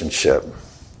relationship.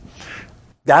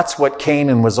 That's what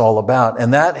Canaan was all about.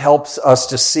 And that helps us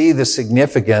to see the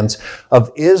significance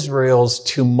of Israel's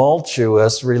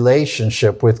tumultuous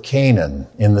relationship with Canaan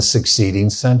in the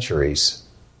succeeding centuries.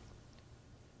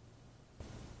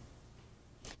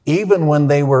 Even when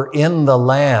they were in the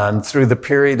land through the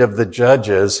period of the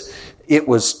Judges, it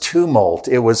was tumult,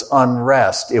 it was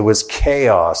unrest, it was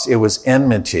chaos, it was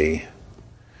enmity.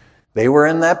 They were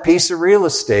in that piece of real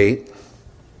estate.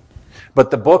 But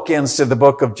the bookends to the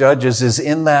book of Judges is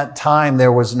in that time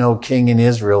there was no king in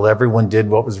Israel. Everyone did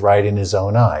what was right in his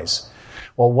own eyes.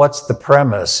 Well, what's the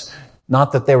premise?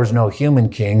 Not that there was no human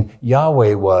king.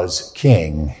 Yahweh was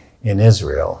king in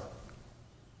Israel.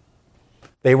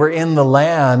 They were in the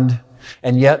land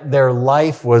and yet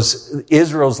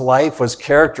Israel's life was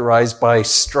characterized by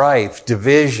strife,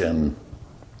 division,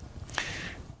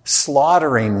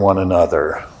 slaughtering one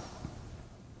another.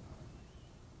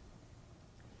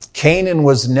 Canaan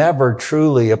was never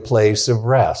truly a place of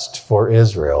rest for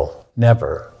Israel.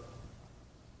 Never.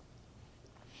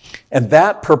 And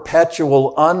that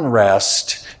perpetual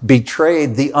unrest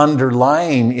betrayed the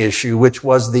underlying issue, which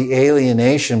was the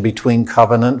alienation between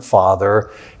covenant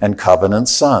father and covenant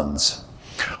sons,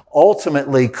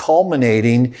 ultimately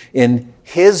culminating in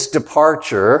his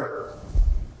departure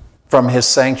from his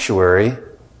sanctuary.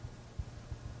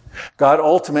 God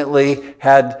ultimately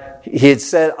had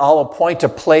said, I'll appoint a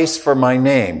place for my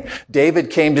name.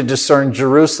 David came to discern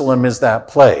Jerusalem as that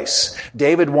place.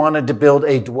 David wanted to build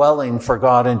a dwelling for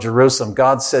God in Jerusalem.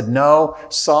 God said, no,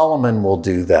 Solomon will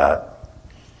do that.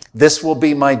 This will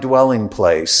be my dwelling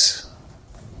place.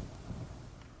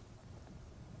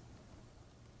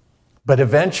 But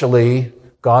eventually,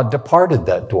 God departed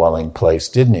that dwelling place,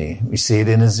 didn't he? We see it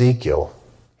in Ezekiel.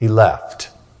 He left.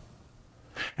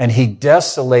 And he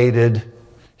desolated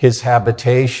his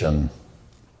habitation.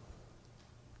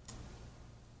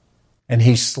 And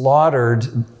he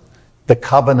slaughtered the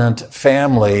covenant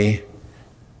family,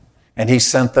 and he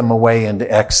sent them away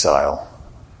into exile.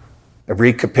 A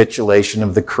recapitulation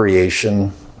of the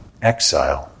creation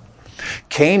exile.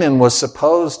 Canaan was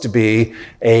supposed to be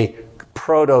a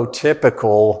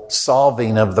prototypical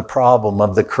solving of the problem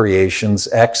of the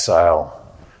creation's exile.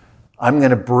 I'm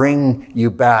going to bring you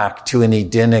back to an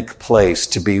Edenic place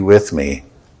to be with me.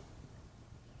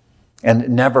 And it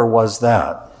never was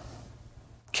that.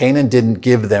 Canaan didn't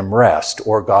give them rest,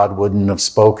 or God wouldn't have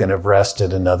spoken of rest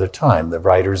at another time. The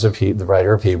writer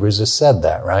of Hebrews has said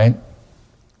that, right?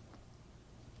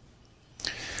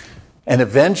 And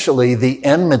eventually the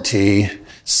enmity,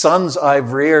 sons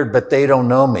I've reared, but they don't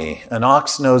know me. An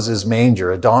ox knows his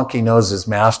manger, a donkey knows his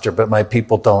master, but my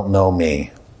people don't know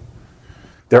me.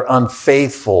 They're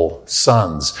unfaithful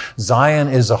sons. Zion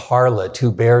is a harlot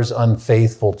who bears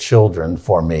unfaithful children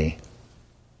for me.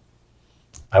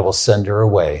 I will send her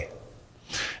away.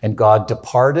 And God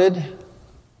departed,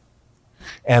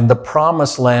 and the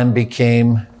promised land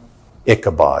became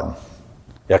Ichabod.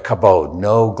 Ichabod,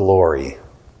 no glory.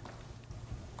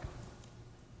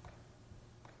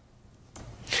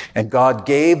 And God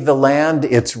gave the land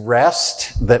its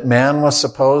rest that man was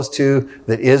supposed to,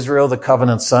 that Israel, the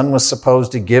covenant son, was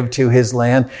supposed to give to his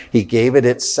land. He gave it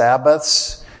its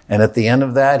Sabbaths, and at the end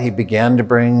of that, he began to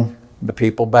bring the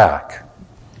people back.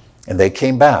 And they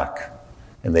came back,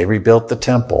 and they rebuilt the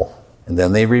temple, and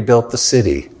then they rebuilt the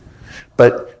city.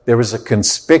 But there was a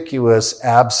conspicuous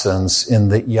absence in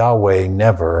that Yahweh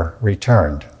never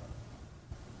returned.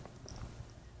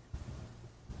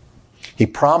 He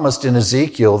promised in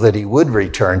Ezekiel that he would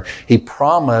return. He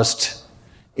promised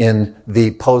in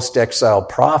the post-exile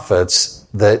prophets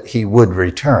that he would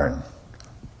return.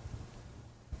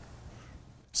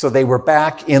 So they were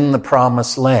back in the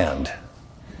promised land.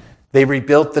 They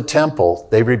rebuilt the temple.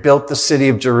 They rebuilt the city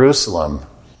of Jerusalem.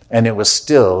 And it was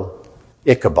still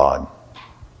Ichabod.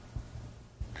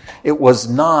 It was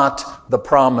not the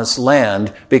promised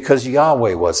land because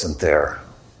Yahweh wasn't there.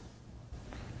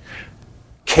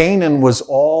 Canaan was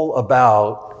all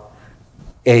about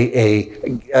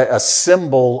a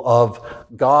symbol of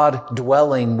God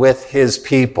dwelling with his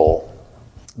people,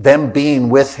 them being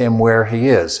with him where he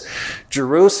is.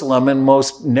 Jerusalem, and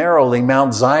most narrowly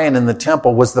Mount Zion and the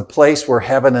temple, was the place where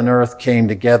heaven and earth came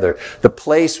together, the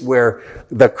place where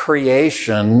the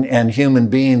creation and human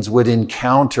beings would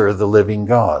encounter the living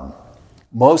God.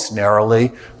 Most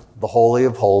narrowly, the Holy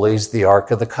of Holies, the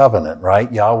Ark of the Covenant,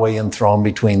 right? Yahweh enthroned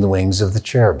between the wings of the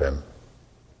cherubim.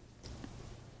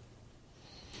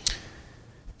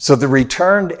 So the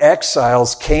returned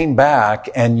exiles came back,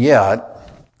 and yet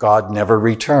God never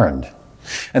returned.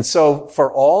 And so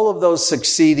for all of those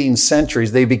succeeding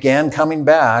centuries, they began coming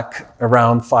back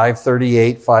around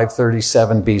 538,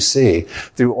 537 BC.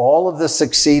 Through all of the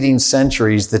succeeding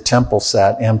centuries, the temple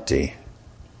sat empty.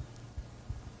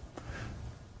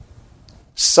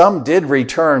 Some did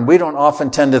return. We don't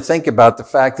often tend to think about the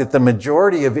fact that the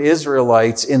majority of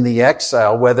Israelites in the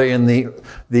exile, whether in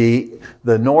the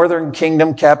northern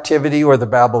kingdom captivity or the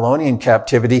Babylonian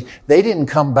captivity, they didn't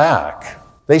come back.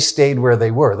 They stayed where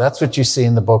they were. That's what you see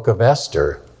in the book of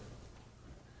Esther.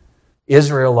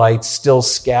 Israelites still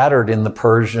scattered in the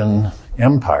Persian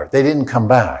Empire. They didn't come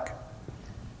back.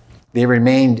 They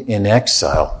remained in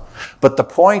exile. But the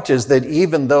point is that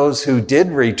even those who did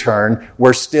return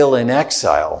were still in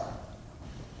exile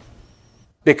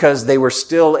because they were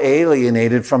still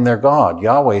alienated from their God.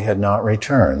 Yahweh had not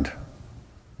returned.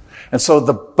 And so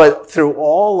but through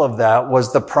all of that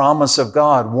was the promise of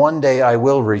God, one day I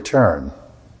will return.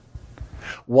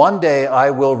 One day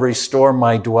I will restore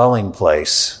my dwelling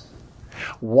place.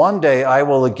 One day I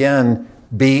will again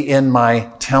be in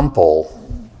my temple.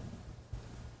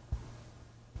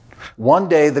 One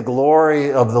day the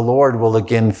glory of the Lord will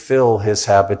again fill his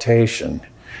habitation.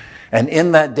 And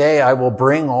in that day I will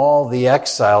bring all the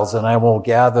exiles and I will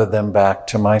gather them back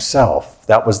to myself.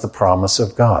 That was the promise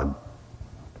of God.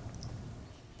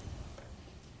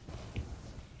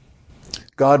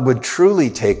 God would truly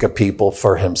take a people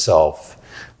for himself.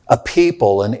 A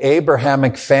people, an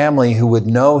Abrahamic family who would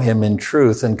know him in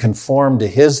truth and conform to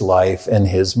his life and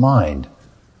his mind.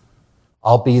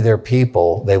 I'll be their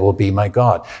people, they will be my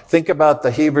God. Think about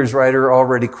the Hebrews writer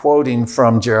already quoting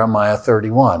from Jeremiah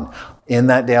 31. In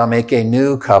that day I'll make a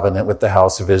new covenant with the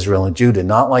house of Israel and Judah,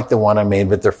 not like the one I made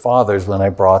with their fathers when I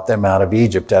brought them out of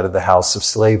Egypt, out of the house of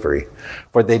slavery.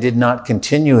 For they did not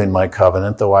continue in my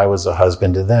covenant, though I was a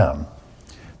husband to them.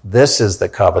 This is the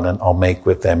covenant I'll make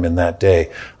with them in that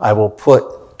day. I will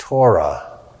put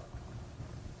Torah,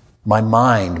 my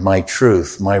mind, my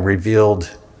truth, my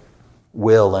revealed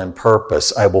will and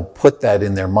purpose. I will put that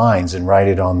in their minds and write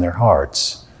it on their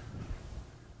hearts.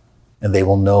 And they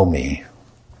will know me,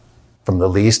 from the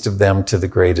least of them to the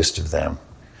greatest of them.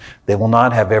 They will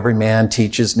not have every man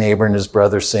teach his neighbor and his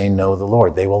brother, saying, know the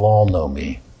Lord. They will all know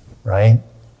me, right?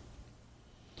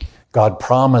 God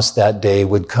promised that day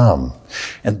would come.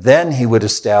 And then he would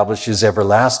establish his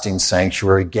everlasting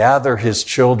sanctuary, gather his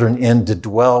children in to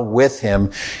dwell with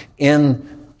him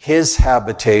in his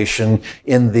habitation,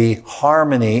 in the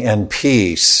harmony and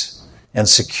peace and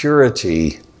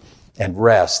security and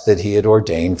rest that he had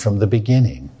ordained from the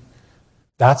beginning.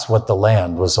 That's what the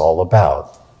land was all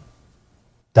about.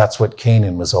 That's what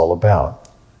Canaan was all about.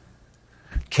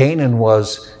 Canaan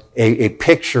was a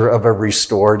picture of a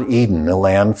restored Eden, a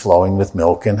land flowing with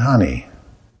milk and honey.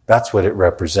 That's what it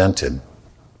represented.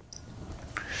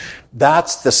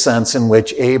 That's the sense in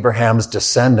which Abraham's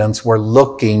descendants were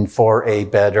looking for a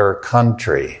better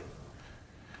country.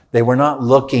 They were not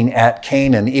looking at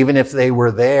Canaan, even if they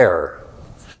were there.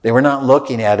 They were not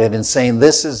looking at it and saying,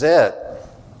 this is it.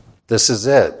 This is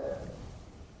it.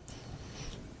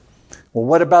 Well,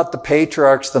 what about the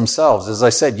patriarchs themselves? As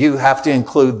I said, you have to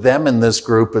include them in this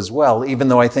group as well, even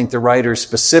though I think the writer is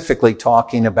specifically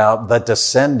talking about the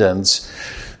descendants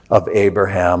of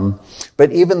Abraham.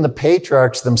 But even the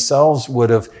patriarchs themselves would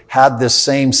have had this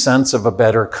same sense of a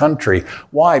better country.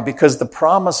 Why? Because the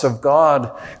promise of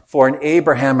God for an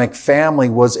Abrahamic family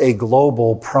was a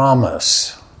global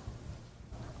promise.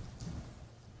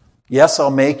 Yes,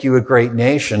 I'll make you a great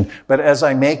nation, but as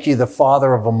I make you the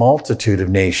father of a multitude of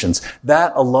nations.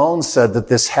 That alone said that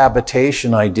this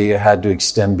habitation idea had to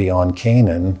extend beyond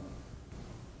Canaan.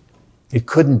 It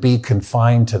couldn't be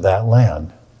confined to that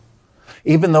land.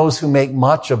 Even those who make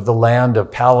much of the land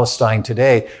of Palestine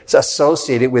today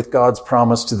associate it with God's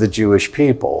promise to the Jewish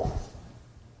people.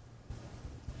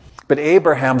 But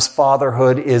Abraham's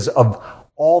fatherhood is of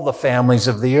all the families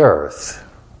of the earth.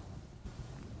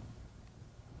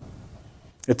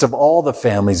 It's of all the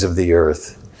families of the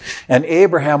earth. And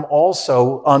Abraham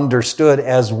also understood,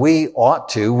 as we ought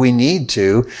to, we need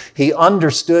to, he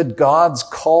understood God's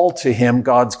call to him,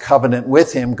 God's covenant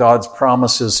with him, God's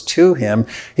promises to him.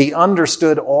 He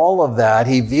understood all of that.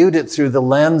 He viewed it through the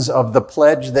lens of the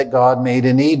pledge that God made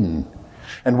in Eden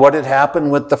and what had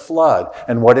happened with the flood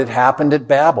and what had happened at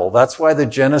Babel. That's why the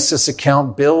Genesis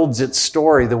account builds its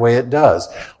story the way it does.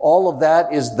 All of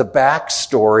that is the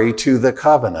backstory to the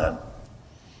covenant.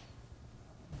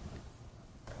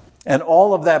 And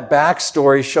all of that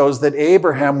backstory shows that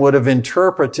Abraham would have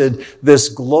interpreted this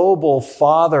global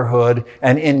fatherhood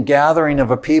and ingathering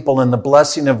of a people and the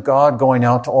blessing of God going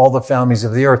out to all the families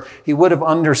of the earth. He would have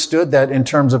understood that in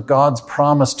terms of God's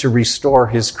promise to restore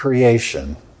his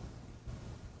creation,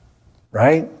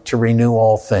 right? To renew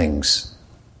all things.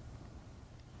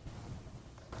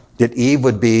 That Eve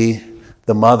would be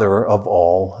the mother of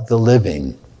all the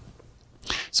living.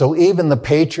 So even the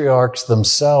patriarchs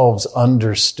themselves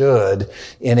understood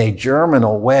in a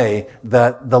germinal way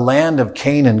that the land of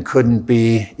Canaan couldn't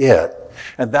be it.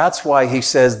 And that's why he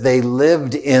says they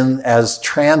lived in as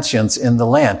transients in the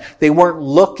land. They weren't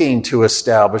looking to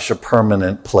establish a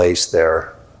permanent place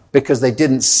there because they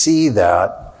didn't see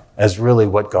that as really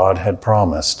what God had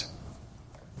promised.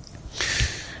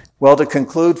 Well, to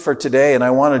conclude for today, and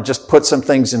I want to just put some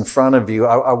things in front of you,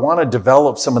 I want to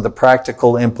develop some of the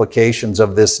practical implications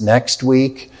of this next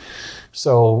week.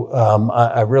 So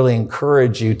I really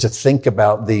encourage you to think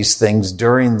about these things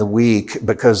during the week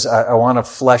because I want to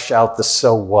flesh out the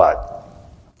so what.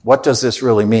 What does this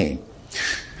really mean?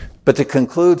 But to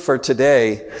conclude for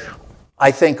today,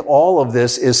 I think all of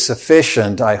this is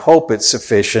sufficient. I hope it's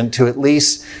sufficient to at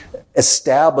least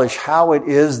establish how it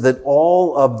is that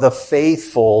all of the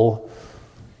faithful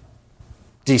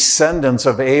descendants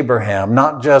of Abraham,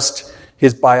 not just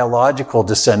his biological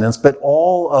descendants, but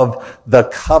all of the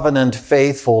covenant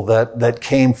faithful that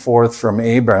came forth from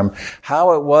Abraham,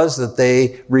 how it was that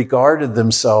they regarded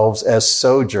themselves as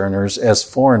sojourners, as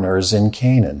foreigners in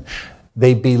Canaan.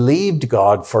 They believed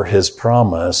God for his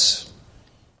promise,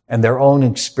 and their own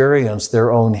experience,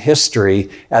 their own history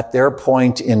at their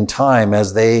point in time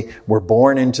as they were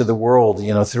born into the world,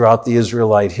 throughout the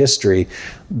Israelite history,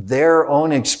 their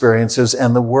own experiences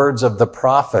and the words of the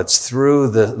prophets through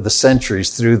the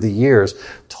centuries, through the years,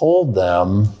 told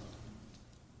them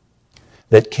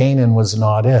that Canaan was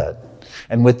not it.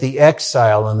 And with the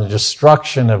exile and the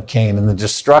destruction of Canaan, the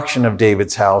destruction of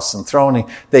David's house and throne,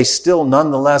 they still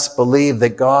nonetheless believed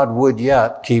that God would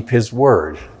yet keep his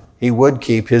word. He would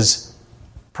keep his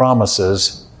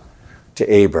promises to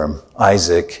Abram,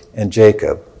 Isaac, and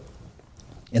Jacob.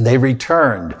 And they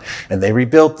returned, and they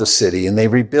rebuilt the city, and they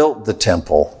rebuilt the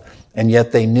temple. And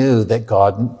yet they knew that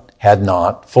God had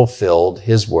not fulfilled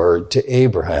his word to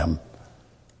Abraham.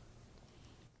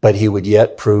 But he would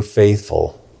yet prove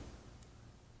faithful.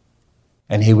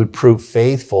 And he would prove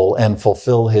faithful and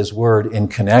fulfill his word in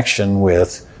connection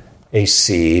with a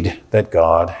seed that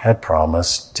God had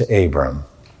promised to Abram.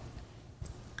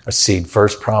 A seed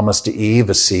first promised to Eve,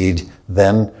 a seed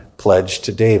then pledged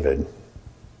to David.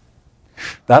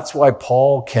 That's why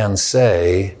Paul can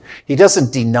say, he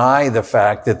doesn't deny the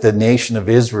fact that the nation of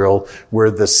Israel were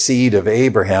the seed of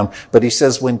Abraham, but he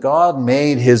says when God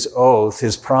made his oath,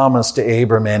 his promise to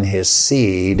Abram and his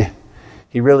seed,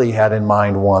 he really had in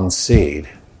mind one seed,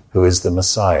 who is the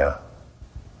Messiah.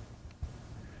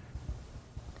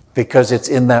 Because it's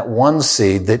in that one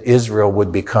seed that Israel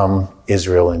would become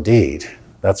Israel indeed.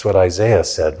 That's what Isaiah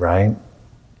said, right?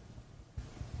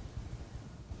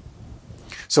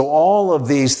 So all of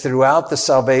these throughout the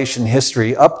salvation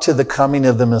history, up to the coming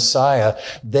of the Messiah,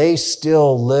 they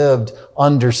still lived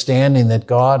understanding that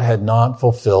God had not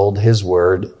fulfilled his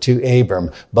word to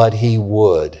Abram, but he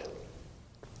would.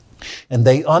 And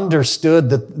they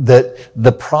understood that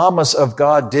the promise of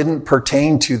God didn't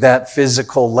pertain to that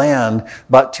physical land,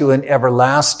 but to an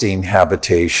everlasting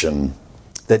habitation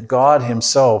that God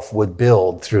himself would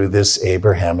build through this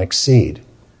Abrahamic seed.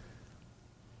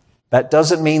 That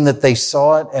doesn't mean that they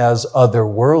saw it as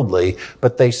otherworldly,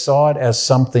 but they saw it as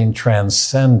something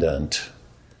transcendent.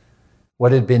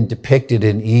 What had been depicted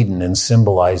in Eden and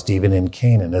symbolized even in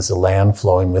Canaan as a land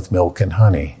flowing with milk and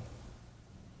honey.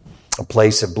 A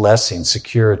place of blessing,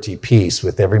 security, peace,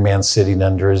 with every man sitting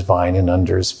under his vine and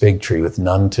under his fig tree, with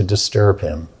none to disturb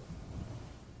him.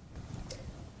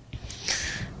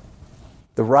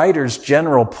 The writer's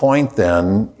general point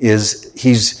then is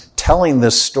he's telling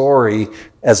this story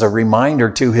as a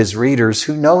reminder to his readers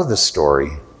who know the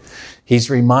story. He's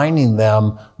reminding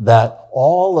them that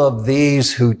all of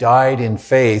these who died in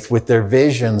faith with their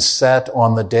visions set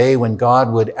on the day when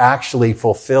God would actually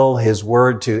fulfill his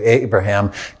word to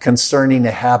Abraham concerning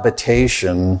a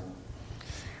habitation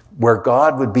where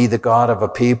God would be the God of a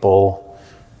people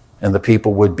and the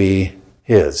people would be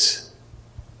his,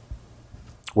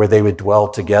 where they would dwell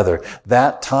together.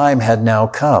 That time had now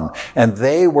come, and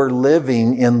they were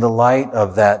living in the light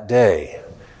of that day.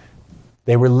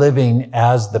 They were living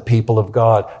as the people of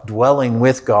God, dwelling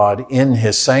with God in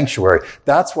his sanctuary.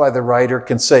 That's why the writer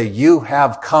can say, you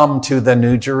have come to the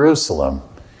New Jerusalem.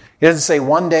 He doesn't say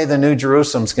one day the New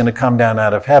Jerusalem's going to come down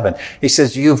out of heaven. He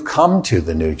says, you've come to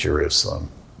the New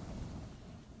Jerusalem.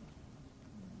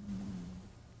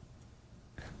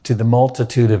 To the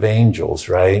multitude of angels,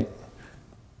 right?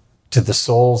 To the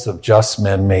souls of just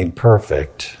men made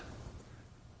perfect.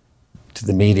 To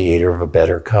the mediator of a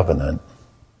better covenant.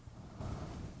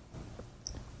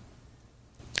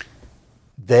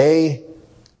 They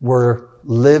were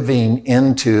living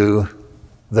into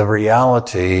the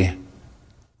reality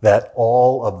that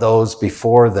all of those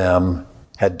before them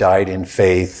had died in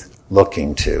faith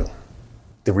looking to.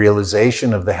 The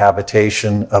realization of the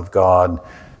habitation of God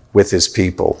with his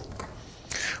people.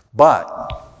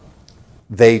 But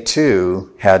they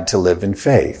too had to live in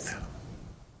faith.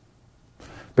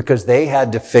 Because they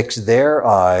had to fix their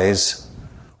eyes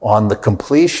on the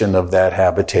completion of that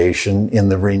habitation in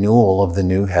the renewal of the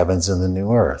new heavens and the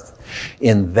new earth.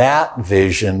 In that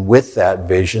vision, with that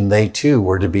vision, they too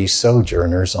were to be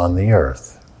sojourners on the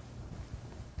earth.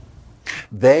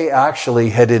 They actually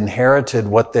had inherited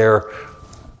what their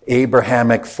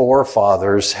Abrahamic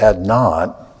forefathers had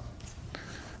not,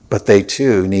 but they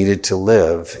too needed to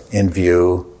live in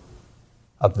view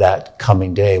of that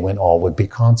coming day when all would be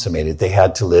consummated. They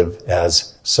had to live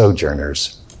as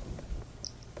sojourners.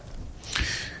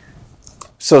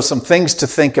 So some things to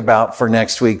think about for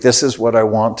next week. This is what I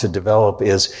want to develop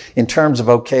is in terms of,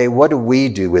 okay, what do we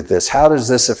do with this? How does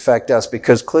this affect us?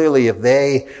 Because clearly if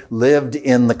they lived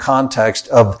in the context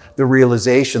of the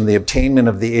realization, the obtainment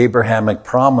of the Abrahamic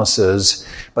promises,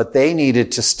 but they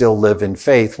needed to still live in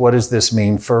faith, what does this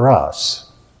mean for us?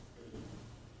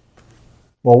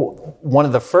 Well, one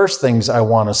of the first things I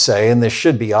want to say, and this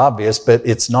should be obvious, but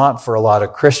it's not for a lot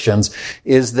of Christians,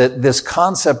 is that this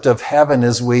concept of heaven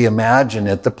as we imagine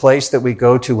it, the place that we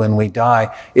go to when we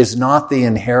die, is not the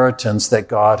inheritance that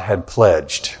God had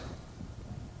pledged.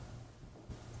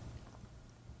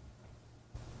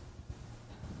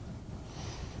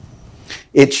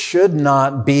 It should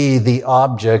not be the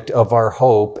object of our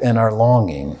hope and our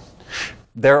longing.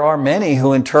 There are many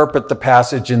who interpret the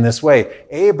passage in this way.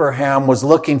 Abraham was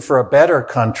looking for a better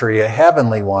country, a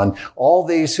heavenly one. All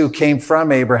these who came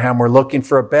from Abraham were looking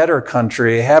for a better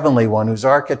country, a heavenly one, whose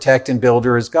architect and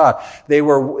builder is God. They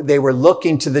were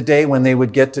looking to the day when they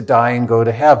would get to die and go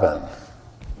to heaven.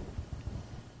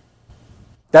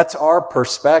 That's our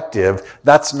perspective.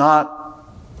 That's not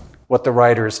what the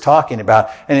writer is talking about.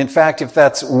 And in fact, if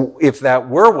that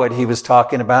were what he was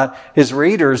talking about, his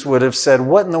readers would have said,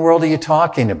 "What in the world are you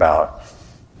talking about?"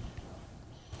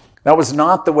 That was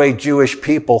not the way Jewish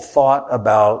people thought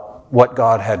about what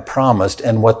God had promised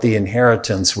and what the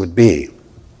inheritance would be.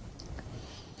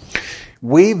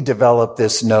 We've developed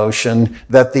this notion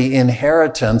that the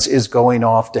inheritance is going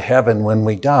off to heaven when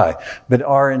we die. But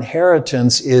our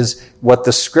inheritance is what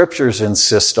the scriptures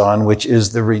insist on, which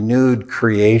is the renewed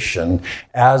creation,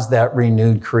 as that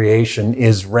renewed creation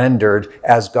is rendered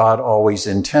as God always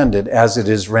intended, as it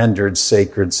is rendered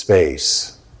sacred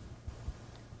space.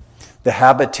 The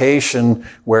habitation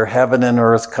where heaven and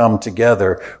earth come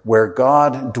together, where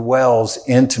God dwells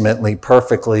intimately,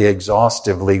 perfectly,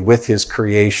 exhaustively with his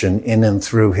creation in and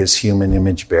through his human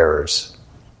image bearers.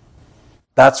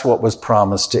 That's what was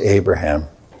promised to Abraham,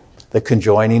 the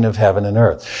conjoining of heaven and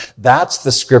earth. That's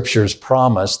the scripture's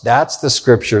promise. That's the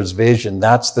scripture's vision.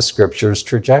 That's the scripture's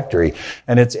trajectory.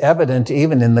 And it's evident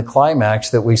even in the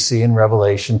climax that we see in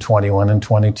Revelation 21 and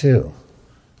 22.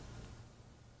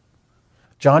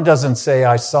 John doesn't say,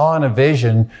 "I saw in a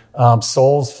vision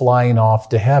souls flying off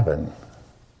to heaven."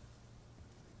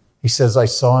 He says, "I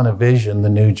saw in a vision the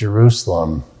new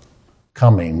Jerusalem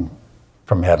coming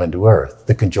from heaven to earth,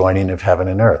 the conjoining of heaven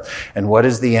and earth." And what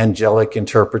is the angelic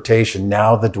interpretation?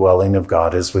 Now the dwelling of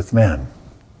God is with men.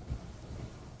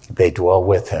 They dwell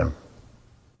with him.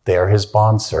 They are his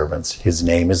bondservants. His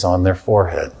name is on their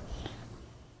forehead.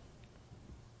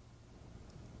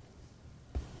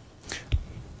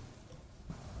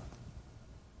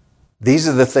 These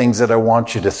are the things that I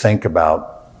want you to think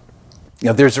about. You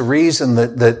know, there's a reason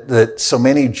that so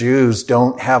many Jews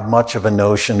don't have much of a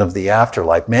notion of the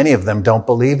afterlife. Many of them don't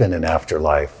believe in an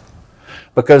afterlife.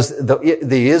 Because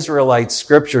the Israelite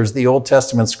scriptures, the Old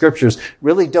Testament scriptures,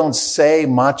 really don't say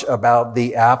much about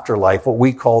the afterlife, what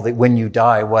we call when you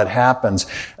die, what happens.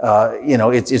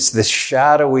 It's this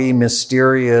shadowy,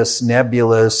 mysterious,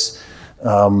 nebulous,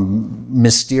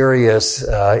 mysterious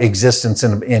existence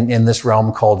in this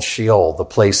realm called Sheol, the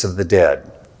place of the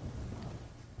dead.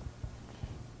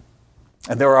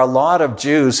 And there are a lot of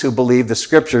Jews who believe the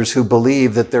scriptures, who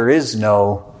believe that there is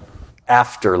no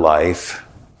afterlife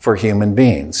for human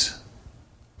beings.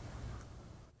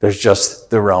 There's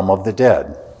just the realm of the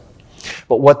dead.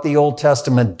 But what the Old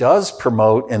Testament does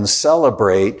promote and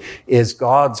celebrate is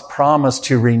God's promise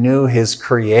to renew his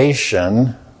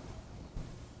creation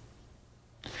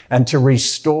and to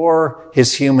restore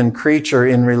his human creature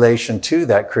in relation to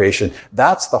that creation.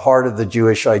 That's the heart of the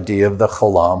Jewish idea of the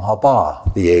Cholam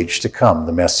Haba, the age to come,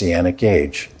 the Messianic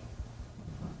age.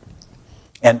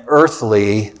 An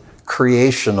earthly,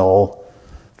 creational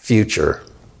future.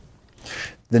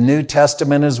 The New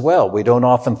Testament as well. We don't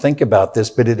often think about this,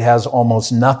 but it has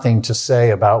almost nothing to say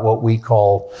about what we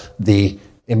call the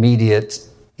immediate,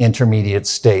 intermediate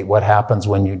state, what happens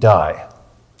when you die.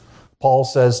 Paul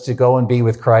says to go and be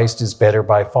with Christ is better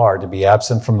by far. To be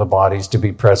absent from the body is to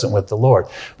be present with the Lord.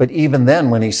 But even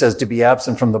then, when he says to be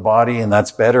absent from the body and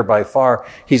that's better by far,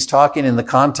 he's talking in the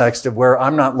context of where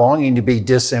I'm not longing to be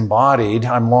disembodied.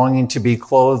 I'm longing to be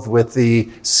clothed with the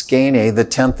skene, the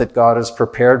tent that God has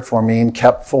prepared for me and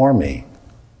kept for me.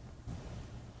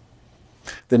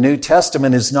 The New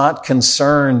Testament is not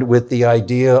concerned with the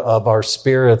idea of our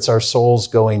spirits, our souls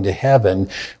going to heaven.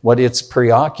 What it's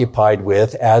preoccupied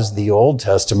with, as the Old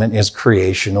Testament, is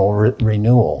creational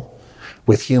renewal,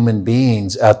 with human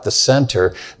beings at the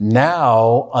center,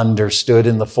 now understood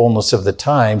in the fullness of the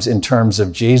times in terms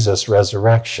of Jesus'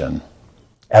 resurrection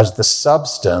as the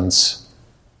substance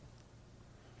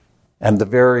and the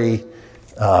very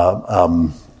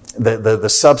the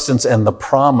substance and the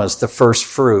promise, the first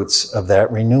fruits of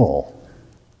that renewal.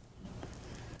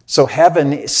 So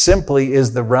heaven simply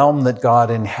is the realm that God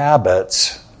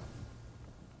inhabits.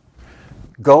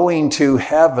 Going to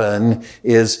heaven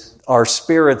is our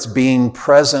spirits being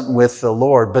present with the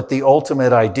Lord, but the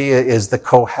ultimate idea is the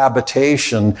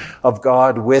cohabitation of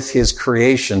God with his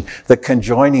creation, the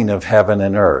conjoining of heaven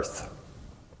and earth.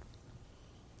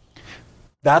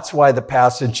 That's why the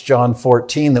passage, John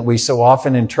 14, that we so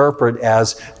often interpret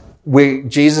as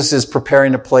Jesus is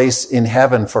preparing a place in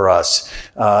heaven for us.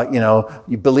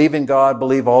 You believe in God,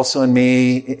 believe also in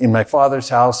me. In my Father's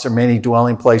house are many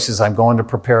dwelling places. I'm going to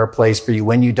prepare a place for you.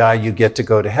 When you die, you get to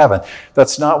go to heaven.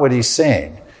 That's not what he's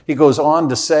saying. He goes on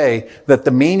to say that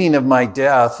the meaning of my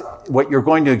death, what you're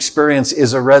going to experience,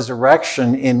 is a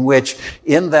resurrection in which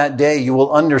in that day you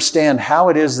will understand how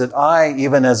it is that I,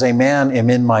 even as a man, am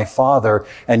in my Father,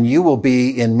 and you will be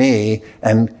in me,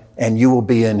 and you will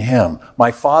be in him.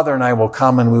 My Father and I will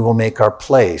come and we will make our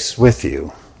place with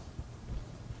you.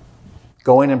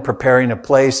 Going and preparing a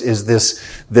place is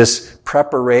this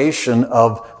preparation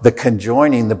of the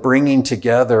conjoining, the bringing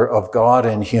together of God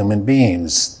and human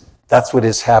beings. That's what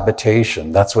is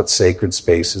habitation. That's what sacred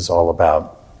space is all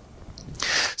about.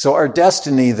 So our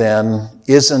destiny then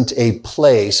isn't a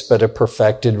place, but a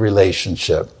perfected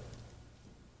relationship.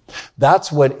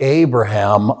 That's what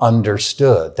Abraham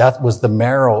understood. That was the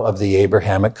marrow of the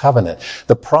Abrahamic covenant.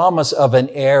 The promise of an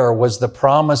heir was the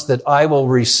promise that I will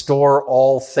restore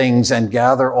all things and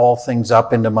gather all things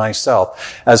up into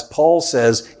myself. As Paul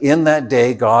says, in that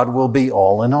day, God will be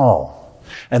all in all.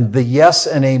 And the yes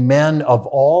and amen of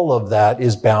all of that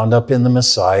is bound up in the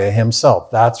Messiah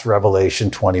himself. That's Revelation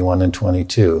 21 and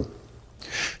 22.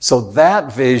 So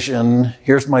that vision,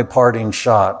 here's my parting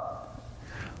shot.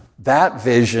 That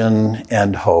vision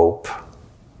and hope,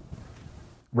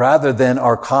 rather than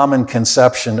our common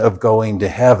conception of going to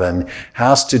heaven,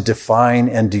 has to define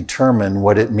and determine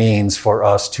what it means for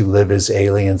us to live as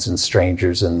aliens and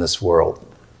strangers in this world.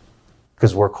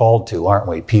 Because we're called to, aren't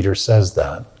we? Peter says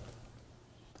that.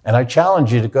 And I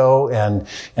challenge you to go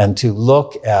and to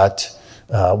look at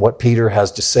what Peter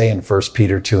has to say in 1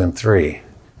 Peter 2 and 3.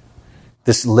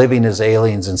 This living as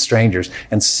aliens and strangers,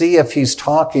 and see if he's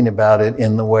talking about it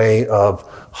in the way of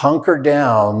hunker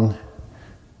down,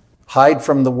 hide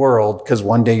from the world, because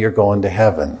one day you're going to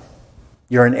heaven.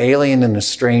 You're an alien and a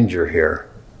stranger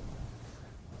here.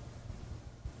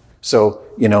 So,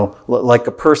 like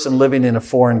a person living in a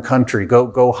foreign country,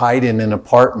 go hide in an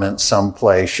because,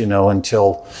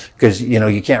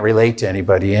 you can't relate to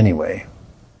anybody anyway.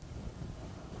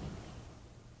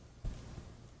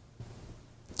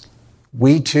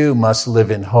 We too must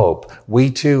live in hope.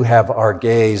 We too have our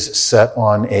gaze set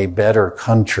on a better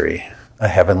country, a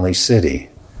heavenly city.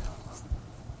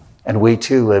 And we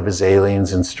too live as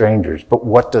aliens and strangers. But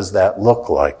what does that look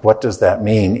like? What does that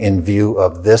mean in view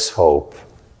of this hope,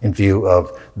 in view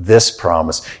of this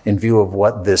promise, in view of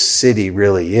what this city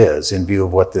really is, in view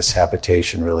of what this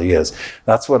habitation really is?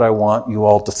 That's what I want you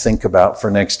all to think about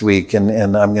for next week.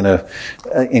 And I'm going to,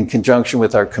 in conjunction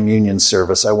with our communion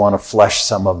service, I want to flesh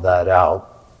some of that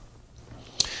out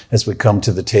as we come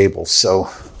to the table. So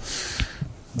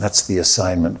that's the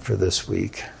assignment for this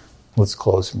week. Let's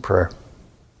close in prayer.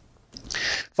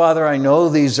 Father, I know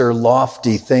these are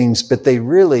lofty things, but they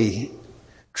really,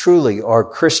 truly are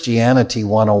Christianity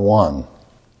 101.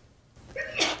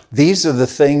 These are the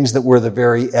things that were the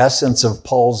very essence of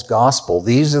Paul's gospel.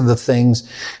 These are the things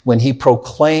when he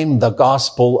proclaimed the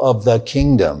gospel of the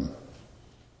kingdom.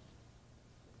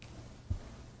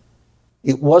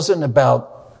 It wasn't about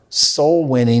soul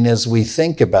winning as we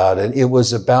think about it. It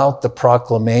was about the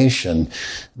proclamation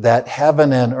that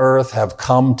heaven and earth have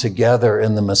come together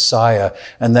in the Messiah,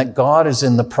 and that God is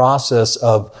in the process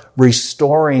of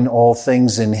restoring all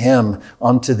things in him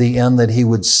unto the end that he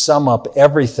would sum up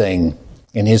everything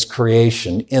in his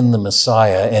creation in the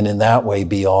Messiah, and in that way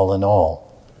be all in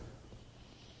all.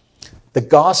 The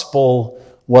gospel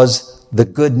was the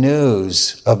good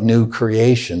news of new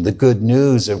creation, the good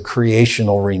news of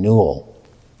creational renewal,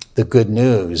 the good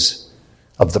news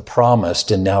of the promised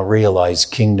and now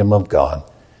realized kingdom of God.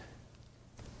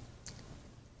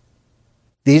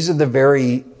 These are the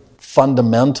very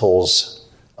fundamentals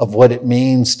of what it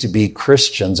means to be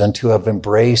Christians and to have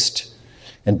embraced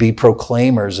and be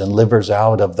proclaimers and livers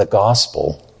out of the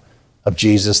gospel of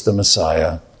Jesus the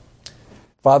Messiah.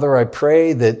 Father, I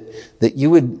pray that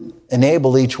you would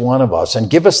enable each one of us and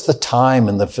give us the time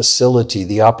and the facility,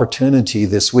 the opportunity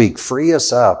this week. Free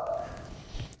us up,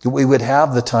 that we would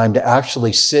have the time to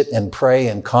actually sit and pray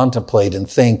and contemplate and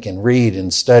think and read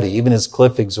and study, even as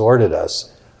Cliff exhorted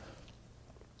us,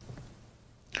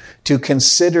 to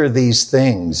consider these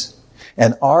things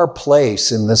and our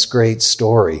place in this great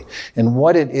story and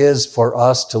what it is for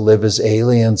us to live as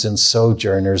aliens and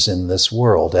sojourners in this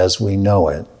world as we know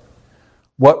it.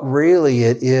 What really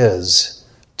it is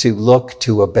to look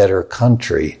to a better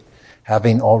country,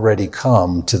 having already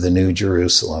come to the New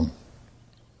Jerusalem.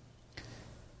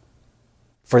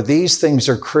 For these things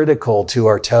are critical to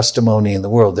our testimony in the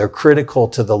world. They're critical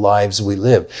to the lives we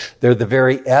live. They're the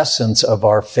very essence of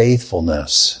our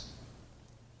faithfulness.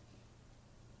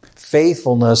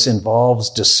 Faithfulness involves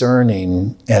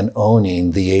discerning and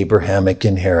owning the Abrahamic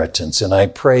inheritance. And I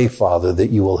pray, Father, that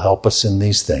you will help us in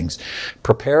these things.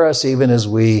 Prepare us even as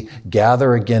we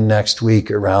gather again next week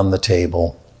around the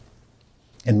table.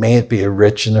 And may it be a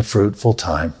rich and a fruitful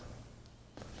time.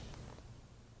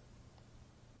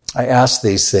 I ask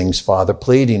these things, Father,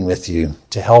 pleading with you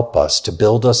to help us, to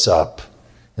build us up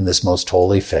in this most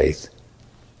holy faith,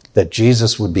 that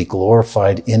Jesus would be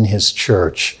glorified in his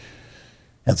church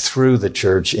and through the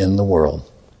church in the world.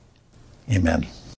 Amen.